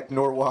known fact,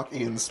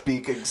 Norwalkians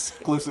speak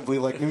exclusively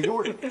like New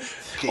York.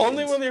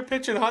 Only when they're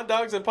pitching hot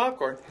dogs and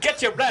popcorn.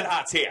 Get your red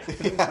hots here!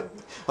 Yeah.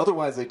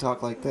 Otherwise they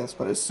talk like this,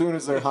 but as soon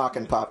as they're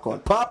hawking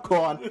popcorn,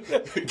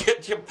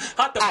 Get your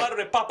hot the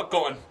buttery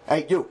popcorn!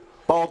 hey you,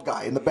 bald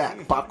guy in the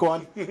back,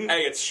 popcorn.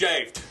 Hey, it's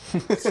shaved. I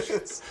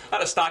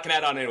had a stocking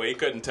hat on anyway, you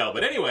couldn't tell.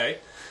 But anyway,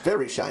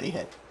 Very shiny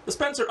head. the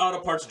Spencer Auto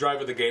Parts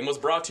drive of the game was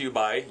brought to you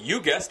by, you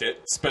guessed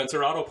it,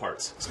 Spencer Auto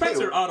Parts.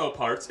 Spencer Auto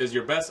Parts is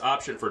your best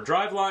option for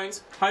drive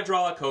lines,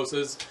 hydraulic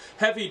hoses,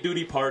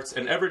 heavy-duty parts,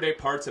 and everyday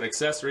parts and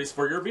accessories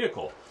for your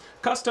vehicle.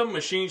 Custom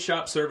machine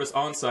shop service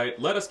on site.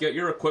 Let us get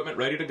your equipment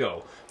ready to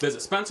go.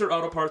 Visit Spencer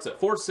Auto Parts at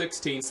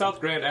 416 South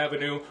Grand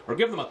Avenue or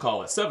give them a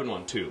call at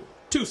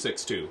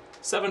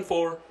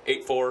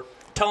 712-262-7484.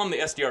 Tell them the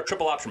SDR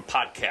Triple Option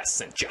Podcast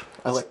sent you.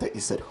 I like that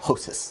you said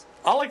hostess.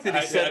 I like that he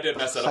I said. did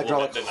mess that up a little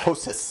Hydraulic bit, didn't I?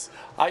 hostess.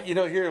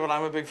 Here's what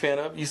I'm a big fan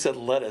of. You said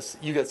lettuce.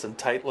 You got some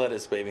tight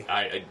lettuce, baby.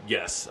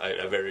 Yes,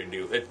 I very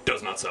do. It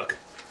does not suck.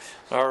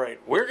 All right,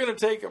 we're gonna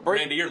take a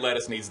break. Randy, your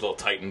lettuce needs a little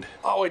tightened.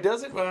 Oh, it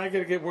does it? Well, I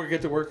gotta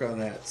get to work on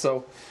that.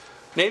 So,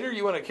 Nader,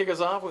 you want to kick us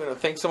off? We're gonna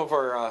thank some of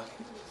our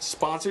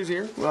sponsors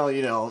here. Well,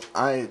 you know,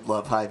 I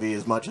love Hy-Vee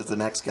as much as the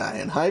next guy,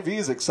 and Hy-Vee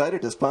is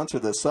excited to sponsor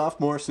the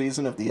sophomore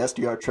season of the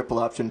SDR Triple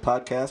Option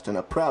Podcast and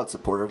a proud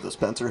supporter of the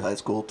Spencer High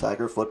School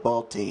Tiger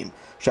football team.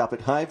 Shop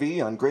at Hy-Vee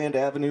on Grand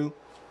Avenue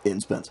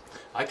in Spencer.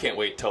 I can't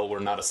wait till we're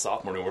not a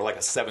sophomore anymore. We're like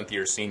a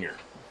 7th-year senior.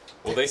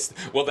 Will that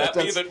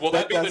be the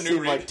does new seem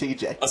read? like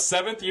TJ. A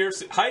 7th-year.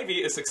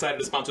 Hy-Vee is excited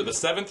to sponsor the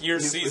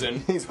 7th-year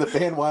season. He's the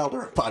Van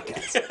Wilder of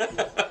podcasts.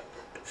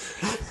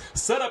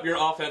 Set up your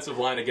offensive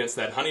line against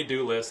that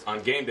honey-do list on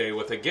game day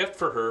with a gift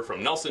for her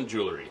from Nelson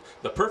Jewelry.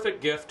 The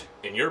perfect gift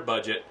in your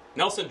budget.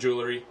 Nelson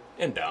Jewelry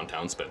in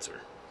downtown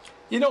Spencer.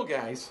 You know,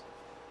 guys,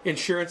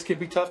 insurance can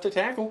be tough to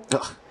tackle.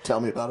 Ugh, tell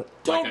me about it.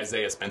 Like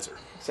Isaiah Spencer.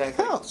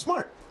 Exactly. Oh,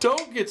 smart.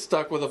 Don't get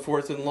stuck with a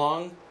 4th and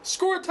long.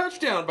 Score a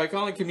touchdown by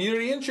calling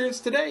Community Insurance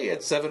today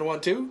at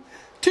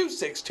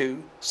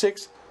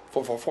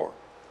 712-262-6444.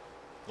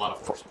 A lot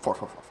of force.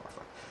 4.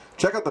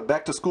 Check out the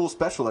back-to-school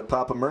special at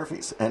Papa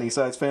Murphy's. Any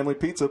size family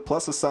pizza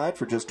plus a side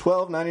for just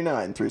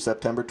 $12.99 through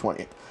September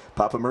 20th.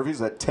 Papa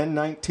Murphy's at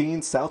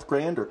 1019 South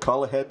Grand or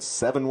call ahead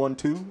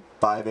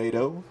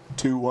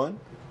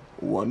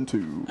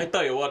 712-580-2112. I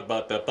tell you what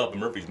about that Papa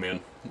Murphy's, man.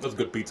 That's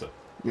good pizza.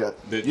 Yeah,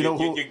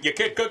 You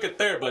can't cook it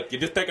there, but you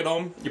just take it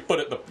home. You put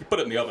it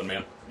in the oven,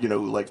 man. You know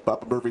who likes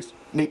Papa Murphy's?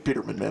 Nate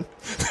Peterman, man.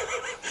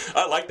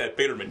 I like that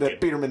Peterman That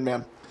kid. Peterman,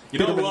 man. You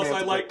know who Peterman else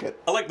man's I a like? great kid.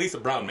 I like Lisa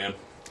Brown, man.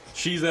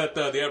 She's at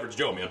the Average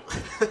Joe, man.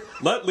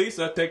 Let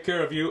Lisa take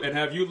care of you and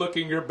have you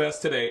looking your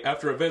best today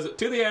after a visit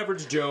to the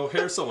Average Joe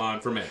Hair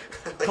Salon for men.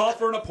 Call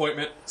for an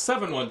appointment,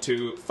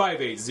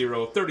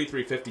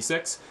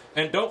 712-580-3356.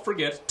 And don't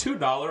forget,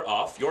 $2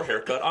 off your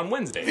haircut on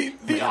Wednesday.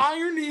 The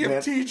irony of Man,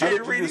 how did TJ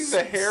you reading just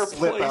the hair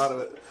slip place. out of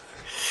it.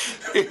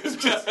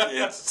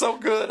 It's so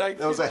good. That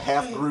was a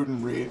half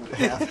Gruden read,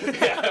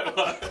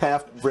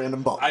 half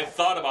Brandon Ball. I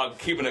thought about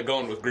keeping it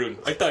going with Gruden.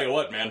 I tell you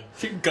what, man.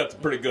 She can cut some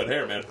pretty good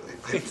hair, man.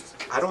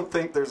 I don't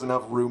think there's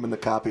enough room in the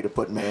copy to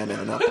put man in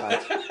enough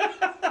times.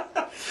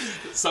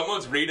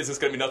 Someone's read is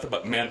just going to be nothing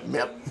but men.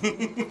 Yep.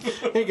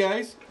 Hey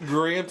guys,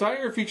 Graham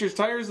Tire features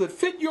tires that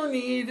fit your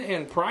need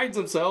and prides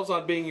themselves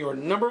on being your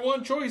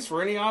 #1 choice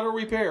for any auto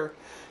repair.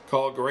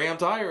 Call Graham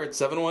Tire at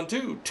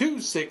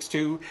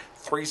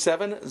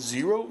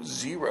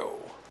 712-262-3700.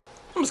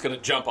 I'm just going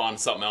to jump on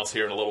something else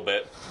here in a little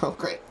bit. Oh,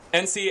 great.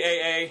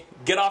 NCAA,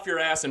 get off your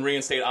ass and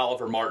reinstate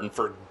Oliver Martin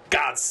for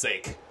God's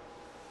sake.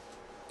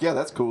 Yeah,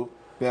 that's cool.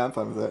 Yeah, I'm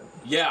fine with that.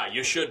 Yeah,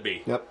 you should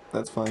be. Yep,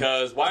 that's fine.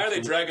 Because why are they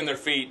dragging their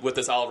feet with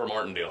this Oliver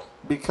Martin deal?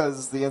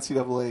 Because the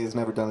NCAA has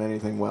never done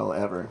anything well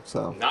ever.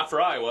 So Not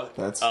for Iowa.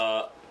 That's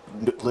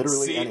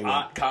literally C.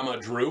 anyone. Comma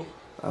Drew.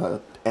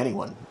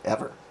 Anyone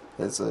ever.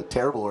 It's a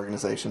terrible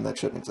organization that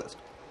shouldn't exist.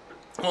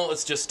 Well,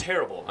 it's just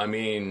terrible. I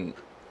mean,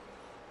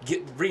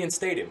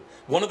 reinstate him.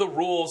 One of the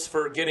rules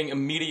for getting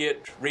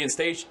immediate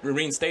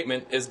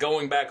reinstatement is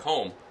going back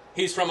home.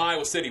 He's from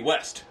Iowa City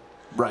West.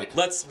 Right.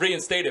 Let's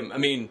reinstate him. I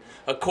mean,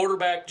 a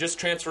quarterback just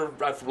transferred,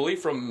 I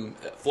believe, from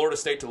Florida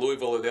State to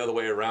Louisville or the other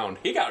way around.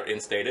 He got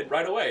reinstated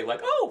right away.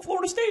 Like, oh,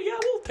 Florida State, yeah,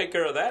 we'll take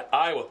care of that.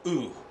 Iowa,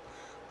 ooh.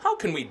 How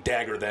can we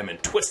dagger them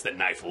and twist the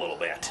knife a little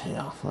bit?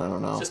 Yeah, I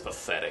don't know. It's just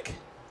pathetic.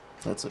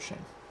 That's a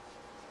shame.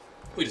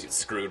 We just get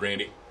screwed,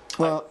 Randy.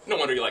 Well, No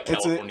wonder you like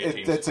California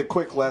teams. It's a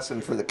quick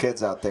lesson for the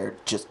kids out there.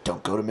 Just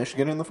don't go to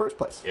Michigan in the first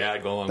place. Yeah,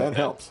 I'd go along That with that.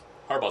 helps.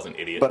 Harbaugh's an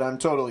idiot. But I'm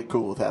totally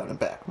cool with having him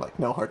back. Like,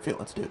 no hard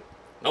feelings, dude.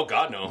 Oh,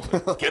 God, no.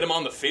 Get him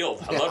on the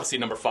field. I'd love to see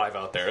number 5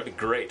 out there. That'd be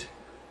great.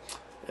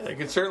 They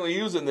can certainly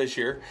use him this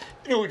year.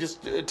 You know, we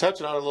just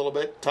touched on it a little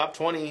bit. Top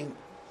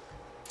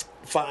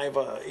 25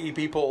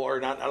 EP poll, or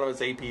not, I don't know if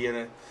it's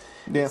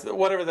AP,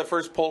 whatever the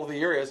first poll of the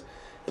year is.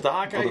 The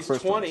Hawkeyes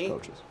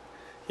 20.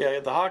 Yeah,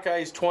 the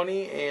Hawkeyes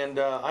 20 and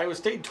Iowa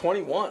State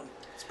 21.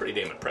 It's pretty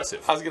damn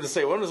impressive. I was going to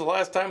say, when was the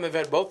last time they've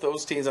had both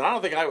those teams? And I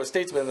don't think Iowa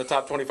State's been in the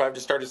top 25 to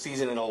start a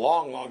season in a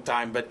long, long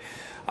time. But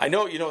I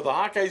know, the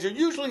Hawkeyes are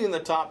usually in the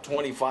top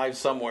 25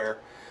 somewhere.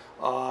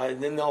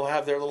 And then they'll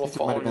have their little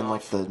falling off. It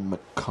might have been like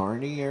the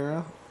McCarney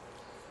era.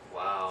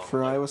 Wow.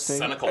 For Iowa State.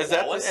 Seneca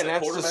Wallace, and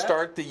that's to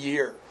start the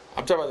year.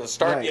 I'm talking about the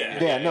start.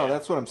 Right. Yeah,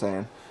 that's what I'm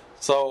saying.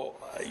 So,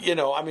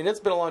 I mean, it's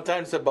been a long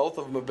time since both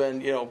of them have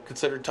been,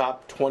 considered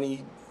top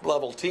 20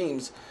 level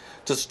teams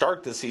to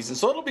start the season.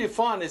 So it'll be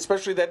fun,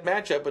 especially that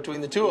matchup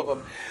between the two of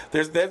them.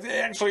 That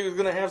actually is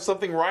going to have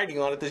something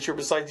riding on it this year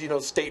besides,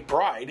 state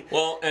pride.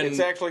 Well, and it's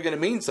actually going to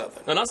mean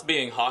something. And us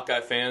being Hawkeye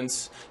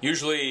fans,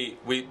 usually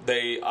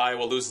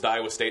Iowa loses to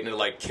Iowa State and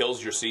it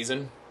kills your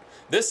season.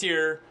 This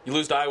year, you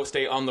lose to Iowa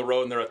State on the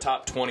road and they're a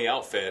top 20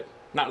 outfit.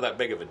 Not that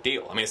big of a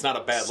deal. I mean, it's not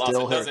a bad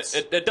loss.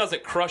 It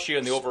doesn't crush you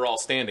in the overall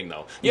standing,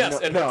 though. Yes,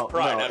 it hurts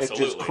pride,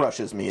 absolutely. It just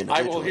crushes me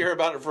individually. I will hear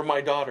about it from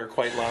my daughter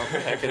quite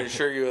loudly. I can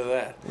assure you of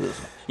that.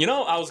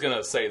 I was going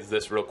to say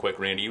this real quick,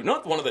 Randy. You know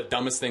what one of the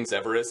dumbest things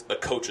ever is? The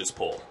coaches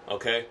poll,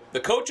 okay?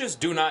 The coaches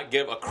do not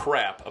give a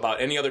crap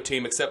about any other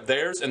team except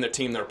theirs and the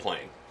team they're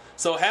playing.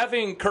 So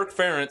having Kirk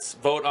Ferentz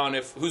vote on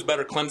who's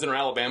better, Clemson or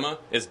Alabama,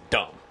 is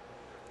dumb.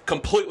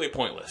 Completely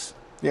pointless.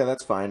 Yeah,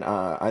 that's fine.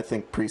 I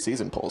think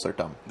preseason polls are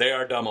dumb. They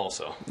are dumb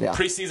also. Yeah.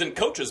 Preseason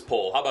coaches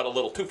poll. How about a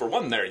little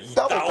 2-for-1 there?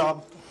 Double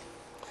dumb.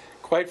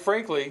 Quite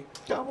frankly,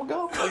 double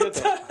go. Look at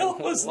that.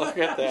 Look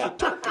at that.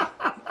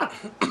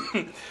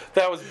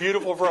 That was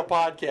beautiful for a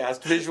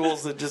podcast.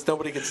 Visuals that just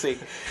nobody can see.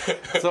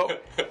 So,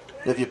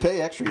 if you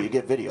pay extra, you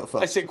get video,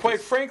 folks. I say,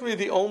 quite frankly,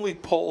 the only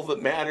poll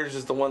that matters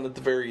is the one at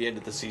the very end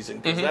of the season,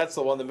 because that's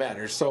the one that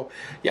matters. So,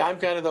 yeah, I'm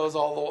kind of those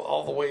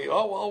all the way.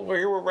 Oh well,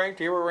 here we're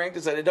ranked. I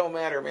said it don't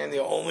matter, man.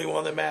 The only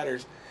one that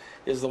matters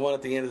is the one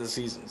at the end of the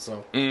season.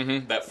 So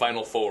that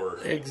Final Four.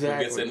 Exactly.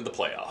 Who gets into the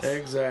playoff.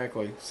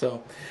 Exactly.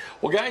 So,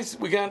 well, guys,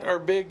 we got our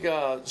big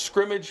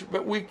scrimmage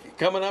week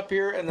coming up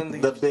here, and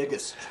then the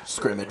biggest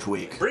scrimmage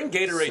week. Bring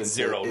Gatorade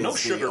Zero. No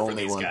sugar for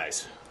these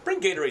guys. Bring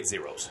Gatorade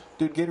Zeros.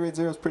 Dude, Gatorade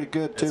Zero's pretty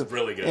good, too. It's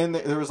really good. And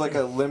there was like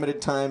a limited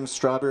time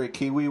strawberry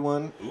kiwi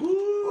one.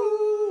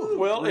 Ooh.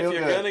 Well, if you're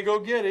going to go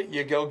get it,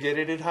 you go get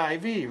it at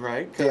Hy-Vee,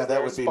 right? Yeah,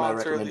 that would be my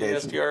recommendation.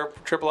 Of the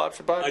SDR Triple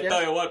Option Podcast. I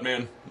tell you what,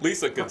 man.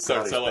 Lisa could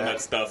start selling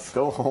that stuff.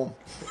 Go home.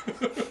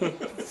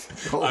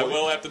 I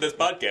will after this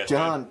podcast.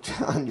 John,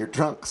 you're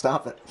drunk.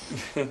 Stop it.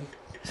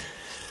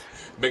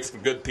 Makes for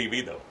good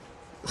TV, though.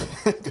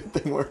 Good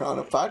thing we're on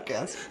a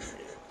podcast.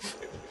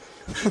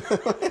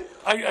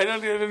 I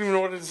don't even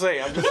know what to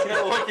say. I'm just kind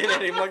of looking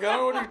at him like, I don't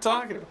know what you're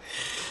talking about.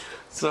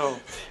 So,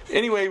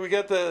 anyway, we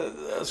got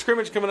the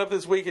scrimmage coming up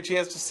this week, a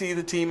chance to see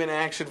the team in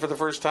action for the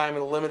first time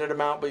in a limited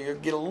amount, but you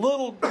get a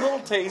little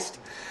taste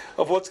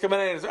of what's coming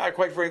in.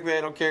 Quite frankly,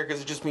 I don't care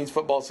because it just means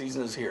football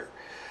season is here.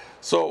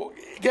 So,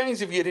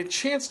 guys, if you had a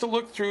chance to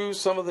look through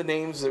some of the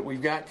names that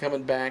we've got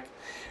coming back,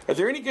 are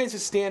there any guys that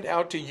stand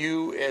out to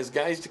you as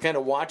guys to kind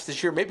of watch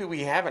this year? Maybe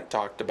we haven't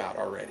talked about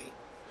already.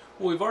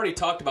 Well, we've already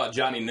talked about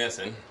Johnny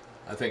Nissen.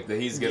 I think that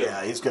he's going to...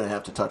 Yeah, he's going to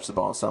have to touch the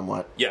ball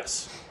somewhat.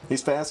 Yes.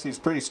 He's fast. He's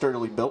pretty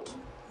sturdily built.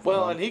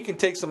 Well, and he can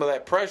take some of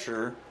that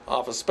pressure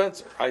off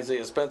of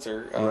Isaiah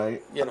Spencer.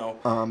 Right.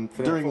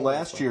 During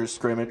last year's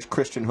scrimmage,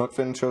 Christian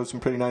Hookfin showed some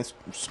pretty nice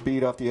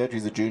speed off the edge.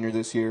 He's a junior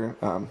this year.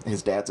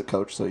 His dad's a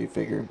coach, so you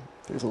figure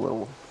there's a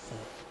little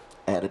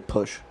added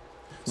push.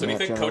 So do you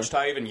think Coach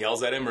Ty even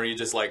yells at him, or are you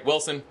just like,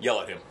 Wilson, yell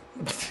at him?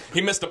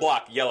 He missed a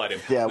block, yell at him.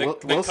 Yeah,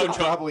 Wilson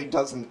probably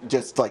doesn't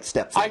just like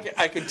steps in.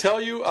 I can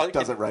tell you,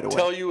 does it right away.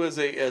 Tell you as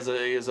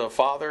a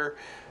father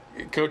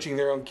coaching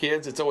their own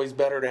kids, it's always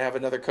better to have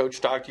another coach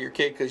talk to your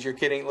kid because your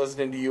kid ain't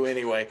listening to you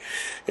anyway.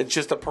 It's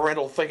just a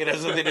parental thing. It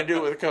has nothing to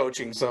do with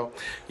coaching. So,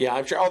 yeah,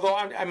 I'm sure.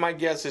 Although my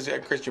guess is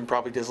Christian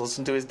probably does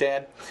listen to his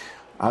dad.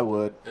 I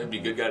would. That'd be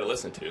a good guy to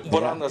listen to.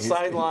 But on the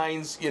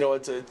sidelines,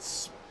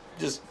 it's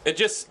just it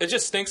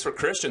just stinks for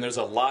Christian. There's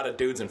a lot of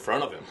dudes in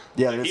front of him.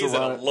 Yeah, he's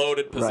in a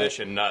loaded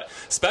position. Right.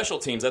 Special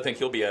teams, I think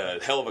he'll be a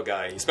hell of a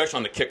guy, especially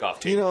on the kickoff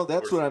team.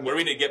 That's where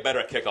we need to get better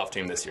at kickoff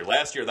team this year.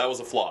 Last year, that was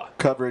a flaw.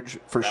 Coverage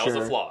for sure. That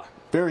was a flaw.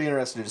 Very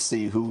interested to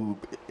see who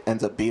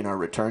ends up being our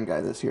return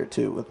guy this year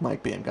too, with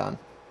Mike being gone.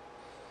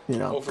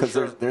 Because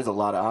there's a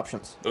lot of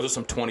options. Those are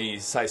some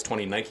size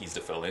 20 Nikes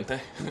to fill, ain't they?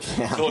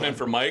 Yeah. Filling in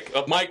for Mike.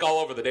 Mike all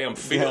over the damn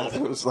field. Yeah,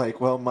 it was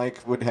like, well, Mike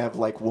would have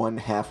like one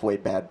halfway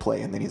bad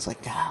play, and then he's like,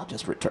 I'll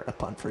just return a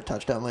punt for a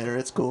touchdown later.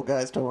 It's cool,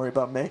 guys. Don't worry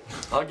about me.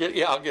 I'll get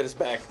us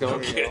back. I'll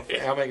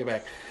make it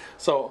back.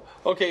 So,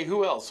 okay,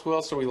 who else? Who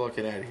else are we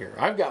looking at here?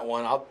 I've got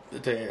one. I'll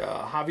tell you,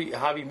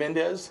 Javi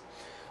Mendez.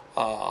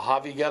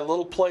 Javi got a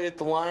little play at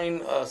the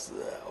line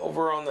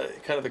over on the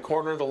kind of the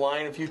corner of the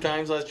line a few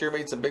times last year.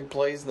 Made some big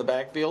plays in the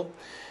backfield.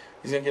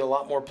 He's going to get a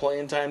lot more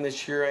playing time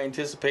this year, I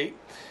anticipate,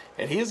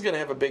 and he is going to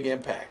have a big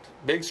impact.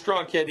 Big,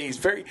 strong kid. He's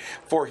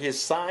for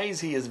his size,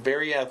 he is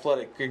very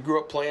athletic. He grew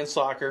up playing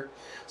soccer,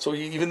 so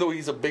even though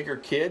he's a bigger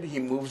kid, he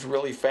moves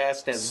really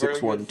fast and has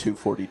 6'1",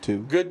 242.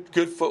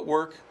 Good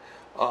footwork.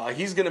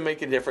 He's going to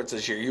make a difference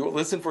this year. You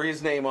listen for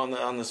his name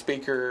on the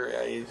speaker.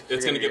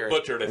 It's going to get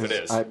butchered if it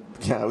is.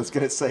 I was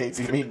going to say,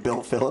 do you mean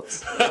Bill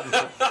Phillips?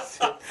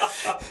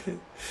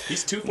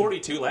 He's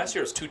 242. Last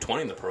year was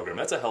 220 in the program.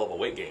 That's a hell of a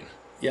weight gain.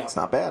 Yeah, it's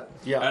not bad.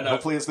 Yeah, and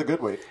hopefully it's the good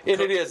weight. It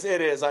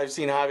is. I've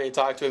seen Javier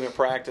talk to him in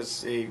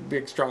practice. A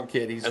big, strong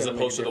kid. He's as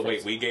opposed to the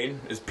weight we gain.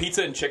 Is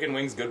pizza and chicken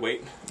wings good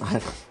weight?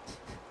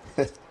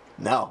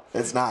 No,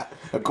 it's not.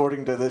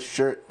 According to this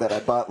shirt that I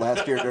bought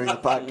last year during the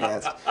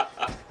podcast,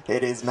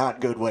 it is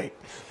not good weight.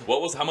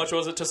 How much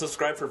was it to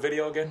subscribe for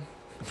video again?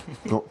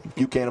 Well,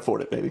 you can't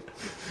afford it, baby.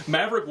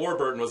 Maverick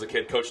Warburton was a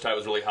kid Coach Ty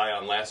was really high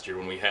on last year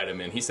when we had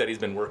him in. He said he's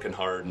been working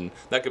hard, and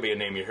that could be a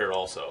name you hear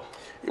also.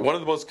 One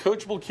of the most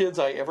coachable kids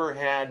I ever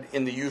had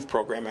in the youth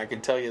program, I can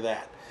tell you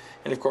that.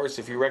 And, of course,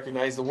 if you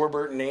recognize the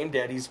Warburton name,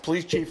 Daddy's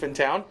police chief in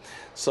town.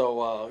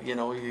 So,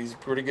 he's a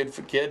pretty good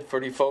kid,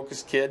 pretty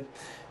focused kid.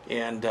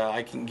 And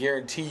I can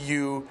guarantee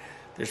you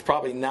there's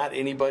probably not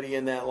anybody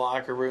in that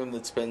locker room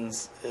that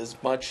spends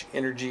as much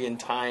energy and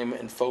time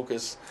and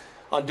focus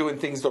on doing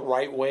things the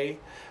right way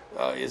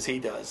as he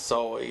does.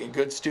 So a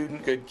good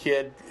student, good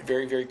kid,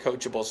 very, very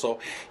coachable. So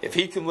if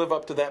he can live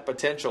up to that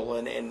potential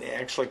and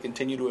actually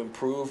continue to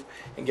improve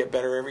and get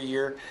better every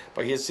year,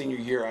 by his senior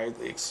year, I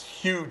expect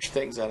huge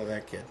things out of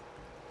that kid.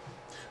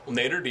 Well,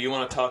 Nader, do you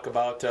want to talk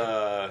about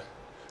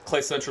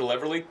Clay Central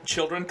Everly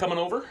children coming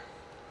over?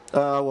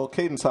 Well,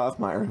 Cadence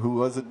Hoffmeyer, who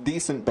was a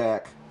decent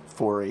back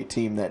for a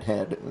team that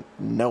had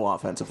no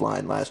offensive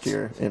line last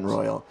year in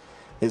Royal,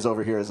 is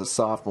over here as a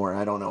sophomore.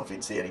 I don't know if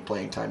he'd see any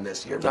playing time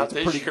this year, but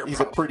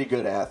he's a pretty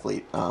good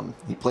athlete.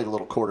 He played a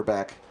little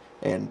quarterback,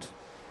 and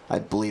I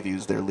believe he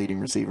was their leading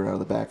receiver out of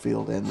the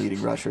backfield and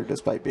leading rusher,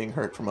 despite being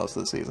hurt for most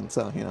of the season.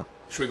 So,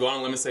 Should we go on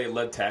and let me say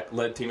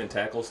led team in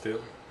tackles, too?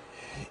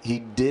 He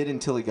did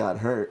until he got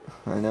hurt.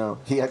 I know.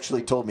 He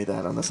actually told me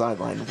that on the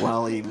sideline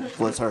while he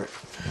was hurt.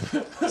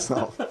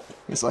 So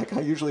he's like,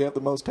 I usually have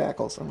the most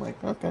tackles. I'm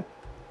like, okay.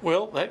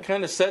 Well, that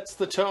kind of sets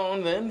the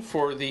tone then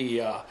for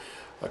the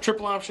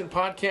Triple Option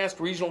Podcast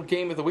Regional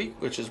Game of the Week,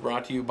 which is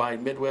brought to you by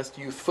Midwest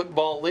Youth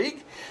Football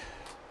League.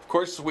 Of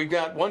course, we've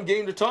got one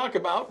game to talk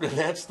about, and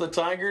that's the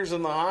Tigers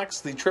and the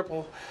Hawks, the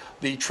triple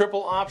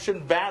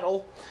option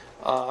battle.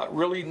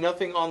 Really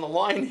nothing on the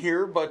line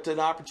here, but an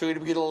opportunity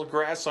to get a little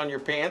grass on your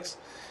pants.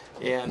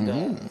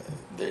 And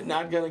they're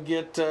not going to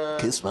get...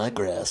 kiss my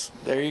grass.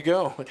 There you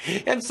go.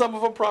 And some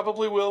of them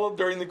probably will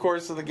during the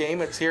course of the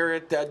game. It's here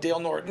at Dale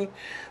Norton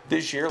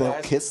this year.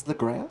 Don't kiss the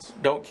grass?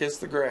 Don't kiss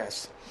the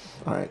grass.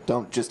 All right.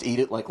 Don't just eat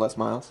it like Les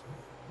Miles?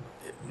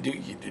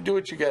 Do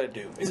what you got to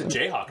do. He's a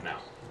Jayhawk now.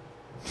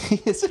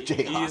 He is a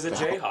Jayhawk. He is a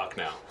Jayhawk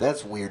now.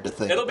 That's weird to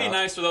think It'll about. be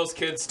nice for those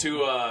kids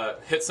to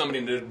hit somebody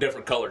in a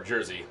different colored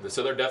jersey.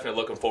 So they're definitely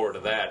looking forward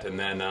to that. And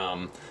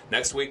then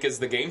next week is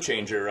the game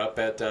changer up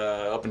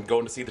and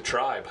going to see the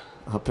Tribe.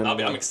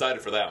 I'm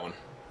excited for that one.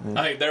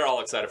 Yeah. I think they're all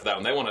excited for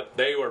that one.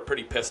 They were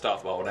pretty pissed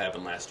off about what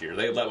happened last year.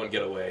 They let one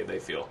get away, they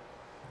feel.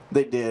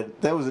 They did.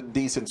 That was a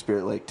decent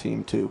Spirit Lake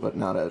team too, but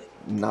not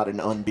an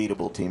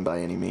unbeatable team by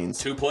any means.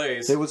 2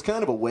 plays. It was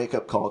kind of a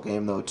wake-up call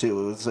game though too.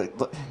 It was like,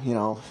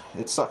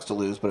 it sucks to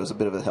lose, but it was a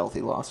bit of a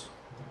healthy loss,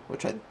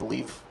 which I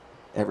believe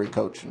every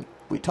coach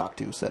we talked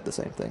to said the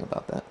same thing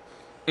about that.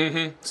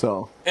 Mm-hmm.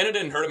 So. And it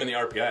didn't hurt him in the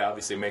RPI,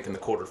 obviously making the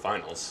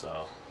quarterfinals.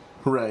 So.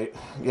 Right.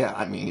 Yeah.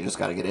 I mean, you just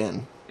got to get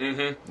in.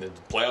 Mm-hmm. The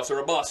playoffs are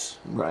a bus.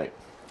 Right.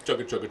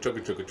 Chugga, chugga,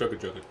 chugga, chugga, chugga,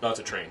 chugga. No, it's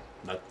a train.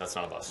 That's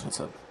not a bus.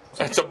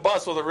 It's a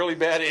bus with a really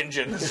bad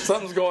engine.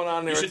 Something's going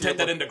on there. You should take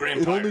that into Graham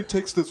It Tire. only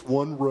takes this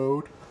one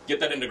road. Get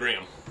that into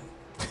Graham.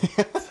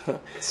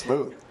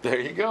 Smooth. There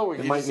you go.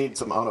 It might need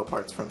some auto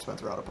parts from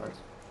Spencer Auto Parts.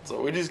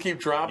 So we just keep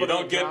dropping. You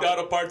don't get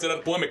auto parts at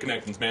Unemployment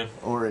Connections, man.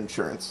 Or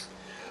insurance.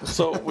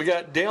 So we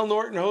got Dale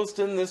Norton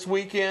hosting this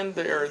weekend,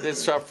 or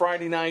this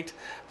Friday night.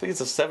 I think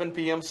it's a 7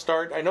 p.m.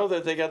 start. I know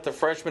that they got the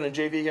freshmen and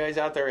JV guys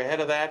out there ahead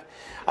of that.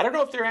 I don't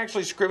know if they're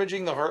actually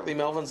scrimmaging the Hartley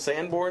Melvin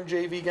Sanborn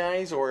JV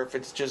guys, or if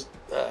it's just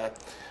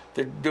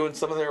they're doing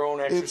some of their own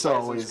exercises. It's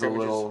always a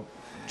little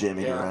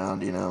jimmying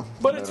around, you know.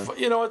 But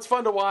it's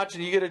fun to watch,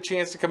 and you get a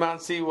chance to come out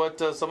and see what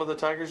some of the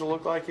Tigers will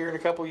look like here in a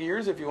couple of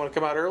years if you want to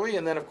come out early.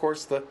 And then, of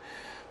course, the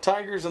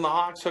Tigers and the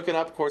Hawks hooking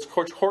up. Of course,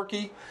 Coach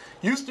Horkey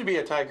used to be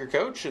a Tiger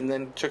coach and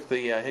then took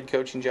the head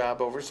coaching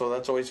job over, so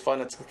that's always fun.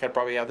 That's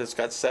probably how this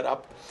got set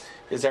up,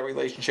 is that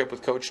relationship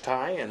with Coach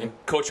Ty. And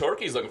Coach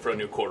Horkey's looking for a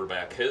new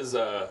quarterback. His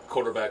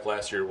quarterback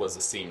last year was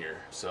a senior,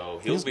 so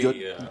he'll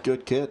be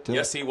good kid, too.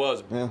 Yes, he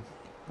was. Yeah.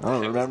 I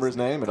don't remember his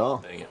name at all.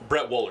 Dang it.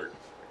 Brett Woolard.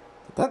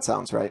 That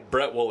sounds right.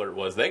 Brett Woolard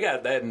was. They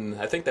got that, and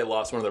I think they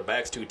lost one of their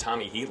backs to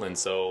Tommy Heatland,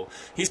 so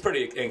he's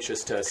pretty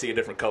anxious to see a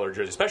different color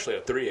jersey, especially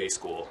a 3A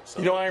school.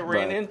 So. I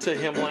ran into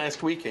him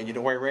last weekend. You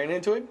know where I ran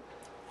into him?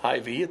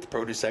 Hy-Vee at the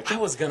produce section. I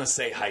was going to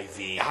say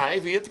Hy-Vee.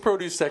 Hy-Vee at the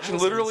produce section.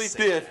 Literally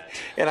did. That.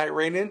 And I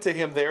ran into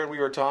him there, and we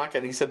were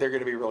talking. He said they're going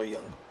to be really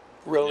young.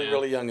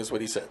 Really young is what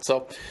he said.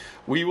 So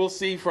we will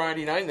see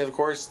Friday night. And, of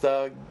course,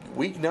 the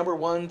week number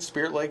 1,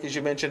 Spirit Lake, as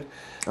you mentioned,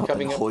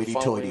 coming up.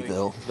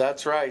 Hoity-toityville.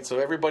 That's right. So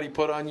everybody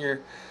put on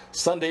your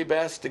Sunday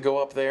best to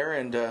go up there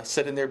and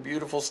sit in their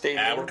beautiful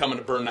stadium. Yeah, we're coming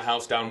to burn the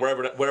house down,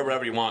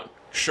 wherever you want.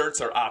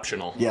 Shirts are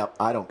optional. Yep,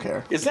 I don't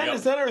care. Is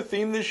that our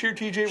theme this year,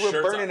 TJ?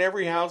 We're burning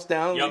every house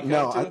down. Yep.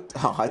 No, I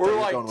thought you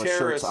were going with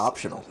shirts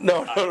optional.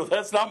 No,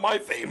 that's not my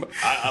theme.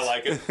 I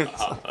like it.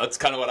 That's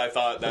kind of what I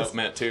thought that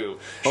meant too.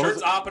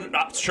 Shirts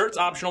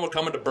optional. We're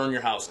coming to burn your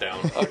house down.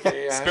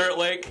 Okay. Spirit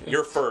Lake,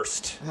 you're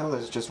first.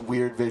 There's just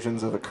weird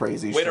visions of a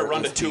crazy. Way to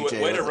run to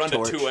 2A. Way to run to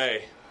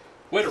 2A.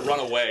 Way to run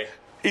away.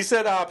 He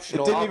said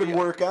optional. It didn't even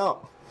work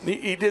out.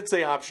 He did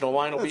say optional.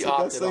 Mine will be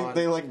opted on.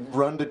 They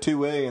run to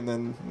 2A and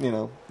then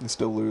they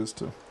still lose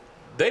to.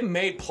 They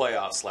made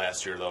playoffs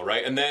last year though,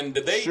 right? And then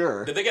did they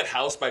get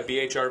housed by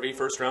BHRV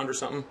first round or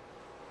something?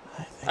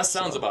 That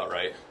sounds about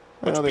right.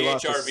 I know they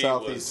lost to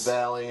Southeast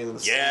Valley.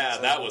 Yeah,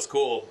 that was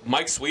cool.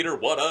 Mike Sweeter,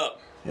 what up?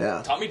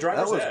 Yeah, Tommy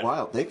Driver's that was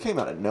wild. They came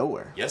out of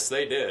nowhere. Yes,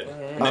 they did.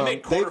 And they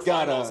made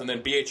quarterfinals, and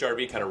then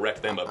BHRV kind of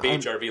wrecked them. But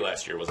BHRV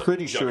last year was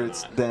pretty sure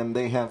it's them.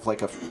 They have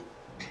like a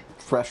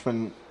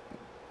freshman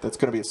that's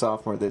going to be a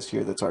sophomore this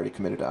year that's already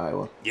committed to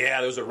Iowa. Yeah,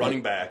 there was a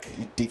running back.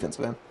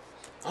 Defensive end.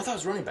 I thought it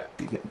was running back.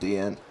 D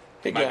end.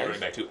 Hey, might be guys,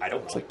 running back too. I don't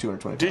know. It's like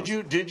 220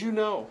 pounds. Did you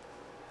know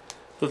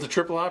that the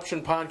Triple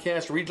Option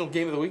Podcast Regional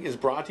Game of the Week is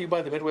brought to you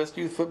by the Midwest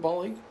Youth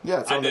Football League?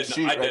 Yeah, it's on the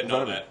sheet. I did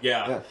know that.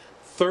 Yeah.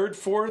 3rd,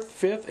 4th,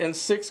 5th, and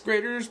 6th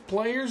graders,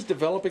 players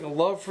developing a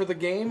love for the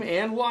game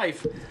and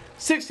life.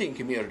 16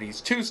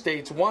 communities, 2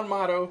 states, 1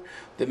 motto,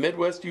 the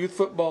Midwest Youth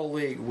Football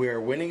League,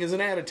 where winning is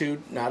an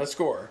attitude, not a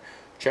score.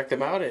 Check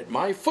them out at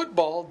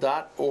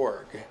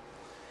myfootball.org.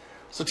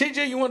 So,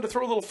 TJ, you wanted to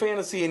throw a little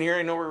fantasy in here.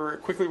 I know we're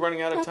quickly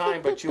running out of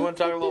time, but you want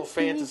to talk a little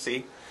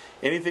fantasy.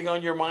 Anything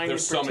on your mind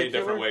There's in particular? so many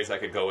different ways I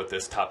could go with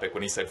this topic.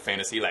 When he said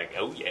fantasy, like,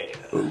 oh, yeah.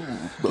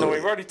 No,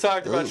 we've already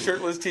talked about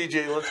shirtless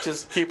TJ. Let's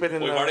just keep it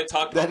in We've already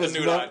talked about the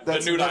Nude Island from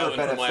last year. That's never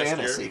been a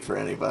fantasy for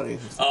anybody.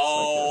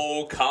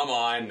 Oh, come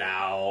on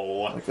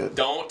now.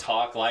 Don't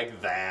talk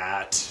like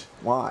that.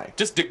 Why?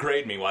 Just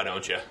degrade me, why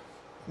don't you?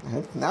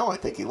 Now I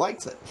think he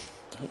likes it.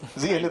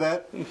 Is he into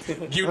that?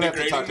 You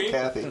degrading me?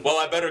 Kathy. Well,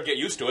 I better get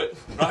used to it.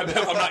 If I'm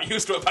not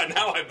used to it by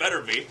now, I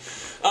better be.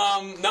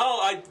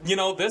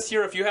 This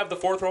year, if you have the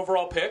 4th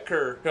overall pick,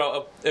 or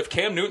if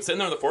Cam Newton's sitting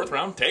there in the 4th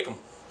round, take him.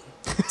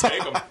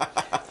 Take him.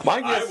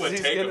 My guess is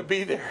he's going to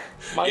be there.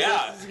 My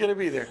guess is he's going to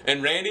be there.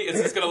 And Randy, it's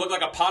just going to look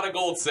like a pot of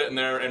gold sitting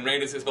there, and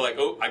Randy's just be like,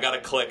 oh, I got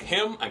to click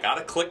him. I got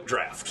to click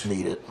draft.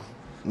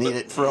 Need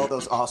it for all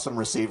those awesome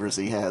receivers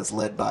he has,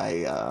 led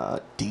by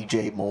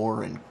DJ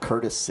Moore and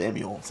Curtis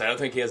Samuel. So I don't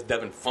think he has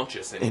Devin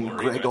Funchess anymore. And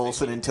Greg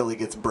Olson until he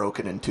gets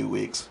broken in 2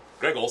 weeks.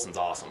 Greg Olson's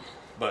awesome,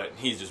 but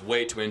he's just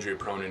way too injury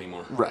prone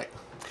anymore. Right.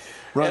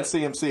 Run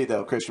CMC,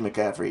 though, Christian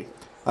McCaffrey.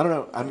 I don't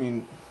know. I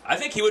mean, I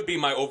think he would be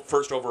my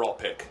first overall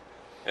pick.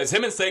 It's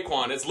him and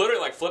Saquon. It's literally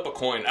like flip a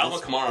coin.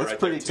 Alvin Kamara, it's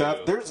pretty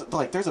tough. There's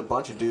a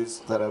bunch of dudes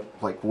that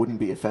wouldn't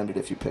be offended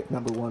if you picked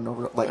number 1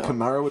 overall.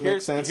 Kamara would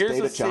make sense.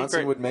 David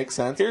Johnson would make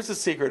sense. Here's the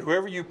secret: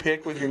 whoever you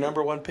pick with your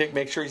number 1 pick,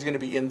 make sure he's going to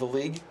be in the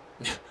league.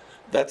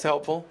 That's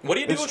helpful. What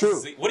do you do with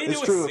Zeke? What do you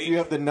do with Zeke? If you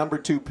have the number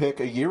 2 pick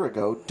a year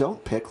ago,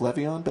 don't pick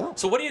Le'Veon Bell.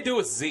 So what do you do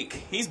with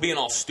Zeke? He's being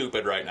all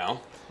stupid right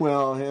now.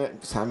 Well,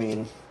 I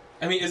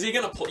mean, is he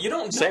going to play? You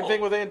don't know. Same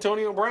thing with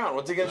Antonio Brown.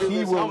 What's he going to do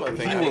with this helmet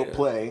thing? He will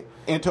play.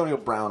 Antonio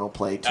Brown will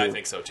play, too. I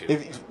think so, too.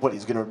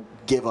 He's going to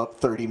give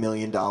up $30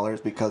 million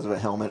because of a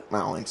helmet? I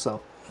don't think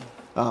so.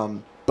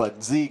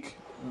 But Zeke,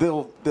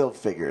 they'll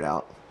figure it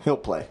out. He'll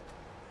play.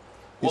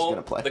 he's going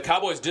to play. The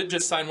Cowboys did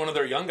just sign one of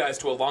their young guys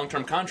to a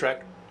long-term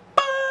contract,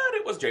 but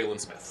it was Jalen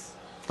Smith.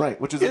 Right,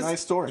 which is a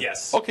nice story.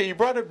 Yes. Okay, you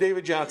brought up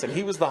David Johnson.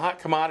 He was the hot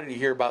commodity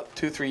here about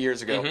 2-3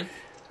 years ago. Mm-hmm.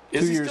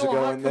 Is 2 he years still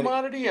ago, a hot and then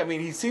commodity? I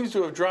mean, he seems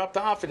to have dropped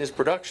off in his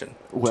production.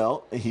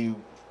 Well, he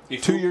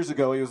 2 years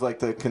ago, he was like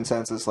the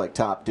consensus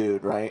top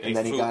dude, right? And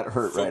then he got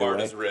hurt right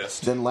away. His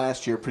wrist. Then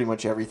last year, pretty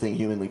much everything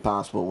humanly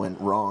possible went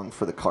wrong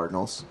for the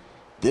Cardinals.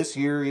 This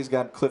year, he's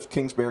got Cliff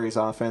Kingsbury's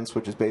offense,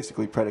 which is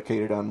basically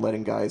predicated on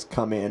letting guys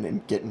come in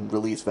and getting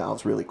release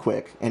valves really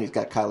quick. And he's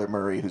got Kyler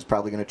Murray, who's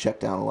probably going to check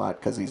down a lot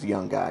because he's a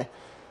young guy.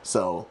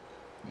 So,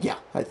 yeah,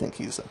 I think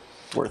he's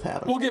worth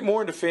having. We'll get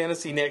more into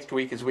fantasy next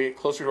week as we get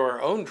closer to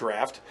our own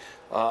draft.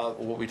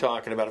 We'll be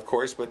talking about, of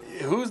course. But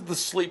who's the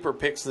sleeper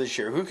picks this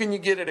year? Who can you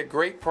get at a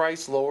great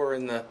price lower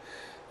in the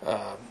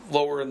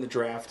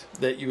draft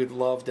that you would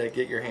love to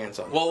get your hands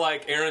on? Well,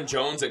 like Aaron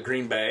Jones at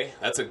Green Bay,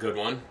 that's a good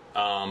one.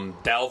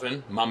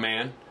 Dalvin, my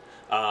man.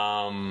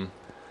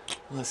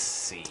 Let's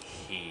see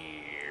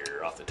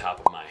here off the top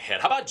of my head.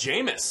 How about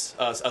Jameis,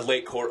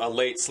 a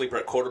late sleeper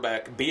at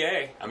quarterback?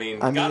 BA. I mean,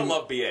 gotta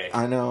love BA.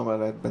 I know,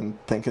 but I've been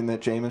thinking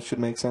that Jameis should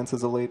make sense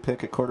as a late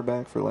pick at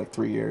quarterback for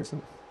 3 years.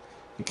 And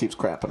he keeps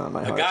crapping on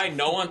my heart. A guy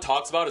no one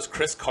talks about is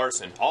Chris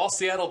Carson. All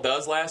Seattle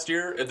does last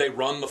year, they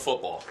run the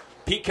football.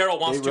 Pete Carroll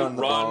wants to run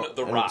the rock.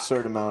 An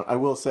absurd amount. I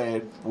will say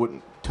I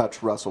wouldn't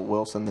touch Russell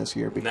Wilson this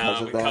year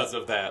because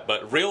of that.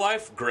 But real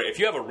life, great. If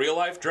you have a real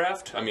life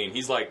draft, I mean,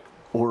 he's like...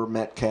 Or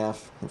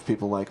Metcalf. If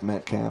people like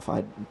Metcalf,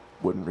 I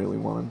wouldn't really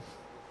want him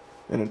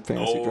in a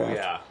fantasy draft. Oh,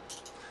 yeah.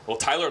 Well,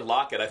 Tyler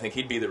Lockett, I think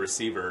he'd be the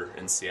receiver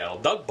in Seattle.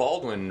 Doug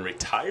Baldwin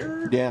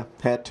retired? Yeah,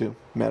 had to.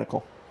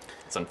 Medical.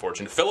 It's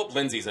unfortunate. Philip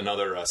Lindsay's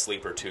another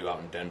sleeper, too, out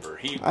in Denver.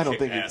 I don't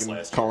think you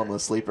can call him a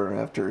sleeper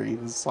after he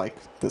was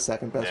the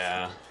second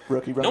best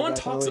rookie running back. No one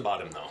talks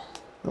about him,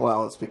 though.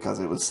 Well, it's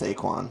because it was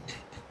Saquon.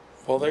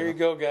 Well, there you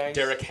go, guys.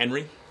 Derrick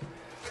Henry.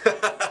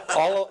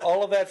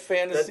 all of that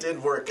fantasy. That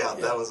did work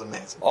out. That was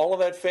amazing. All of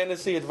that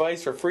fantasy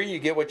advice for free. You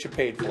get what you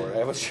paid for.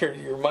 That was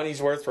your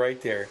money's worth right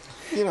there.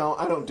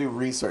 I don't do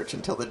research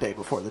until the day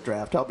before the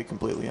draft. I'll be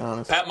completely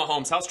honest. Pat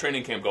Mahomes, how's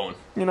training camp going?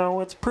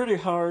 It's pretty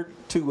hard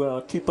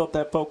to keep up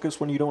that focus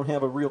when you don't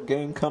have a real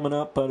game coming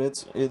up. But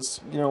it's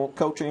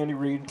Coach Andy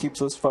Reid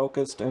keeps us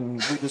focused, and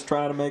we just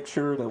try to make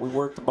sure that we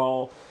work the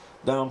ball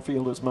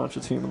downfield as much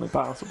as humanly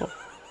possible.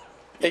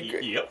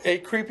 A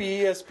creepy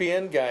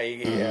ESPN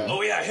guy.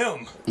 Oh yeah,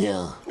 him.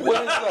 Yeah.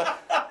 What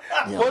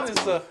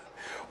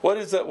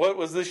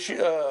was this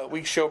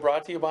week's show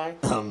brought to you by?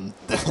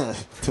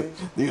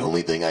 The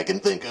only thing I can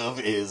think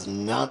of is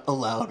not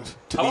allowed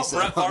to How be about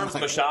said. Brett Favre's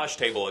massage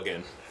table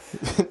again?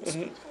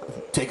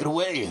 Take it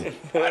away.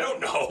 I don't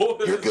know.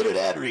 You're good at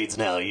ad reads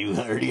now. You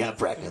already have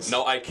practice.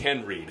 No, I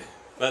can read.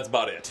 That's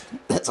about it.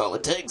 That's all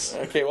it takes.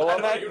 Okay, well, I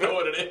don't even know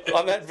what it is.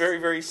 On that very,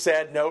 very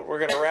sad note, we're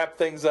going to wrap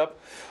things up.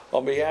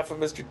 On behalf of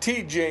Mr.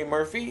 T.J.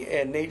 Murphy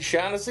and Nate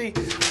Shaughnessy,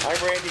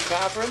 I'm Randy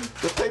Cochran.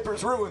 The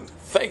paper's ruined.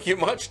 Thank you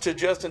much to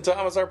Justin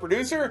Thomas, our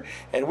producer,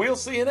 and we'll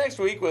see you next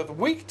week with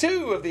Week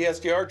 2 of the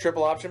SDR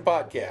Triple Option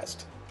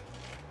Podcast.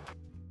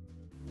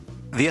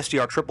 The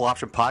SDR Triple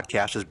Option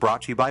Podcast is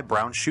brought to you by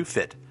Brown Shoe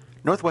Fit,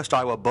 Northwest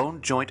Iowa Bone,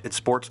 Joint, and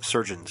Sports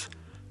Surgeons,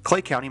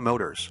 Clay County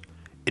Motors,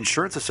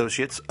 Insurance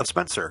Associates of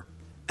Spencer,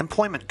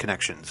 Employment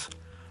Connections,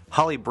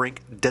 Holly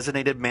Brink,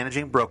 Designated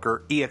Managing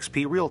Broker,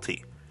 eXp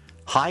Realty,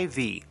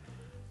 Hy-Vee,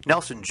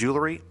 Nelson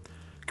Jewelry,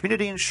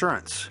 Community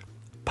Insurance,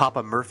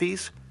 Papa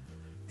Murphy's,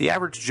 The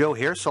Average Joe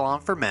Hair Salon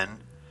for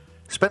Men,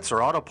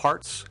 Spencer Auto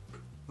Parts,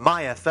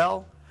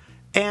 MyFL,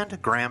 and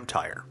Graham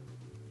Tire.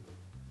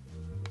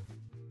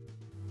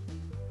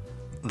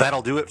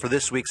 That'll do it for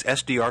this week's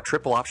SDR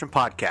Triple Option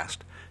Podcast.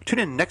 Tune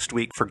in next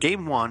week for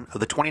Game 1 of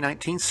the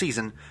 2019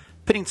 season,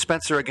 pitting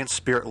Spencer against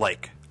Spirit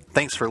Lake.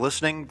 Thanks for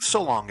listening.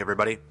 So long,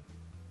 everybody.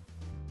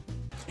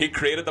 He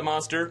created the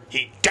monster.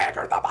 He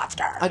daggered the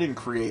monster. I didn't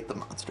create the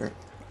monster.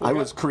 I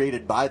was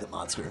created by the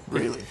monster,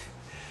 really.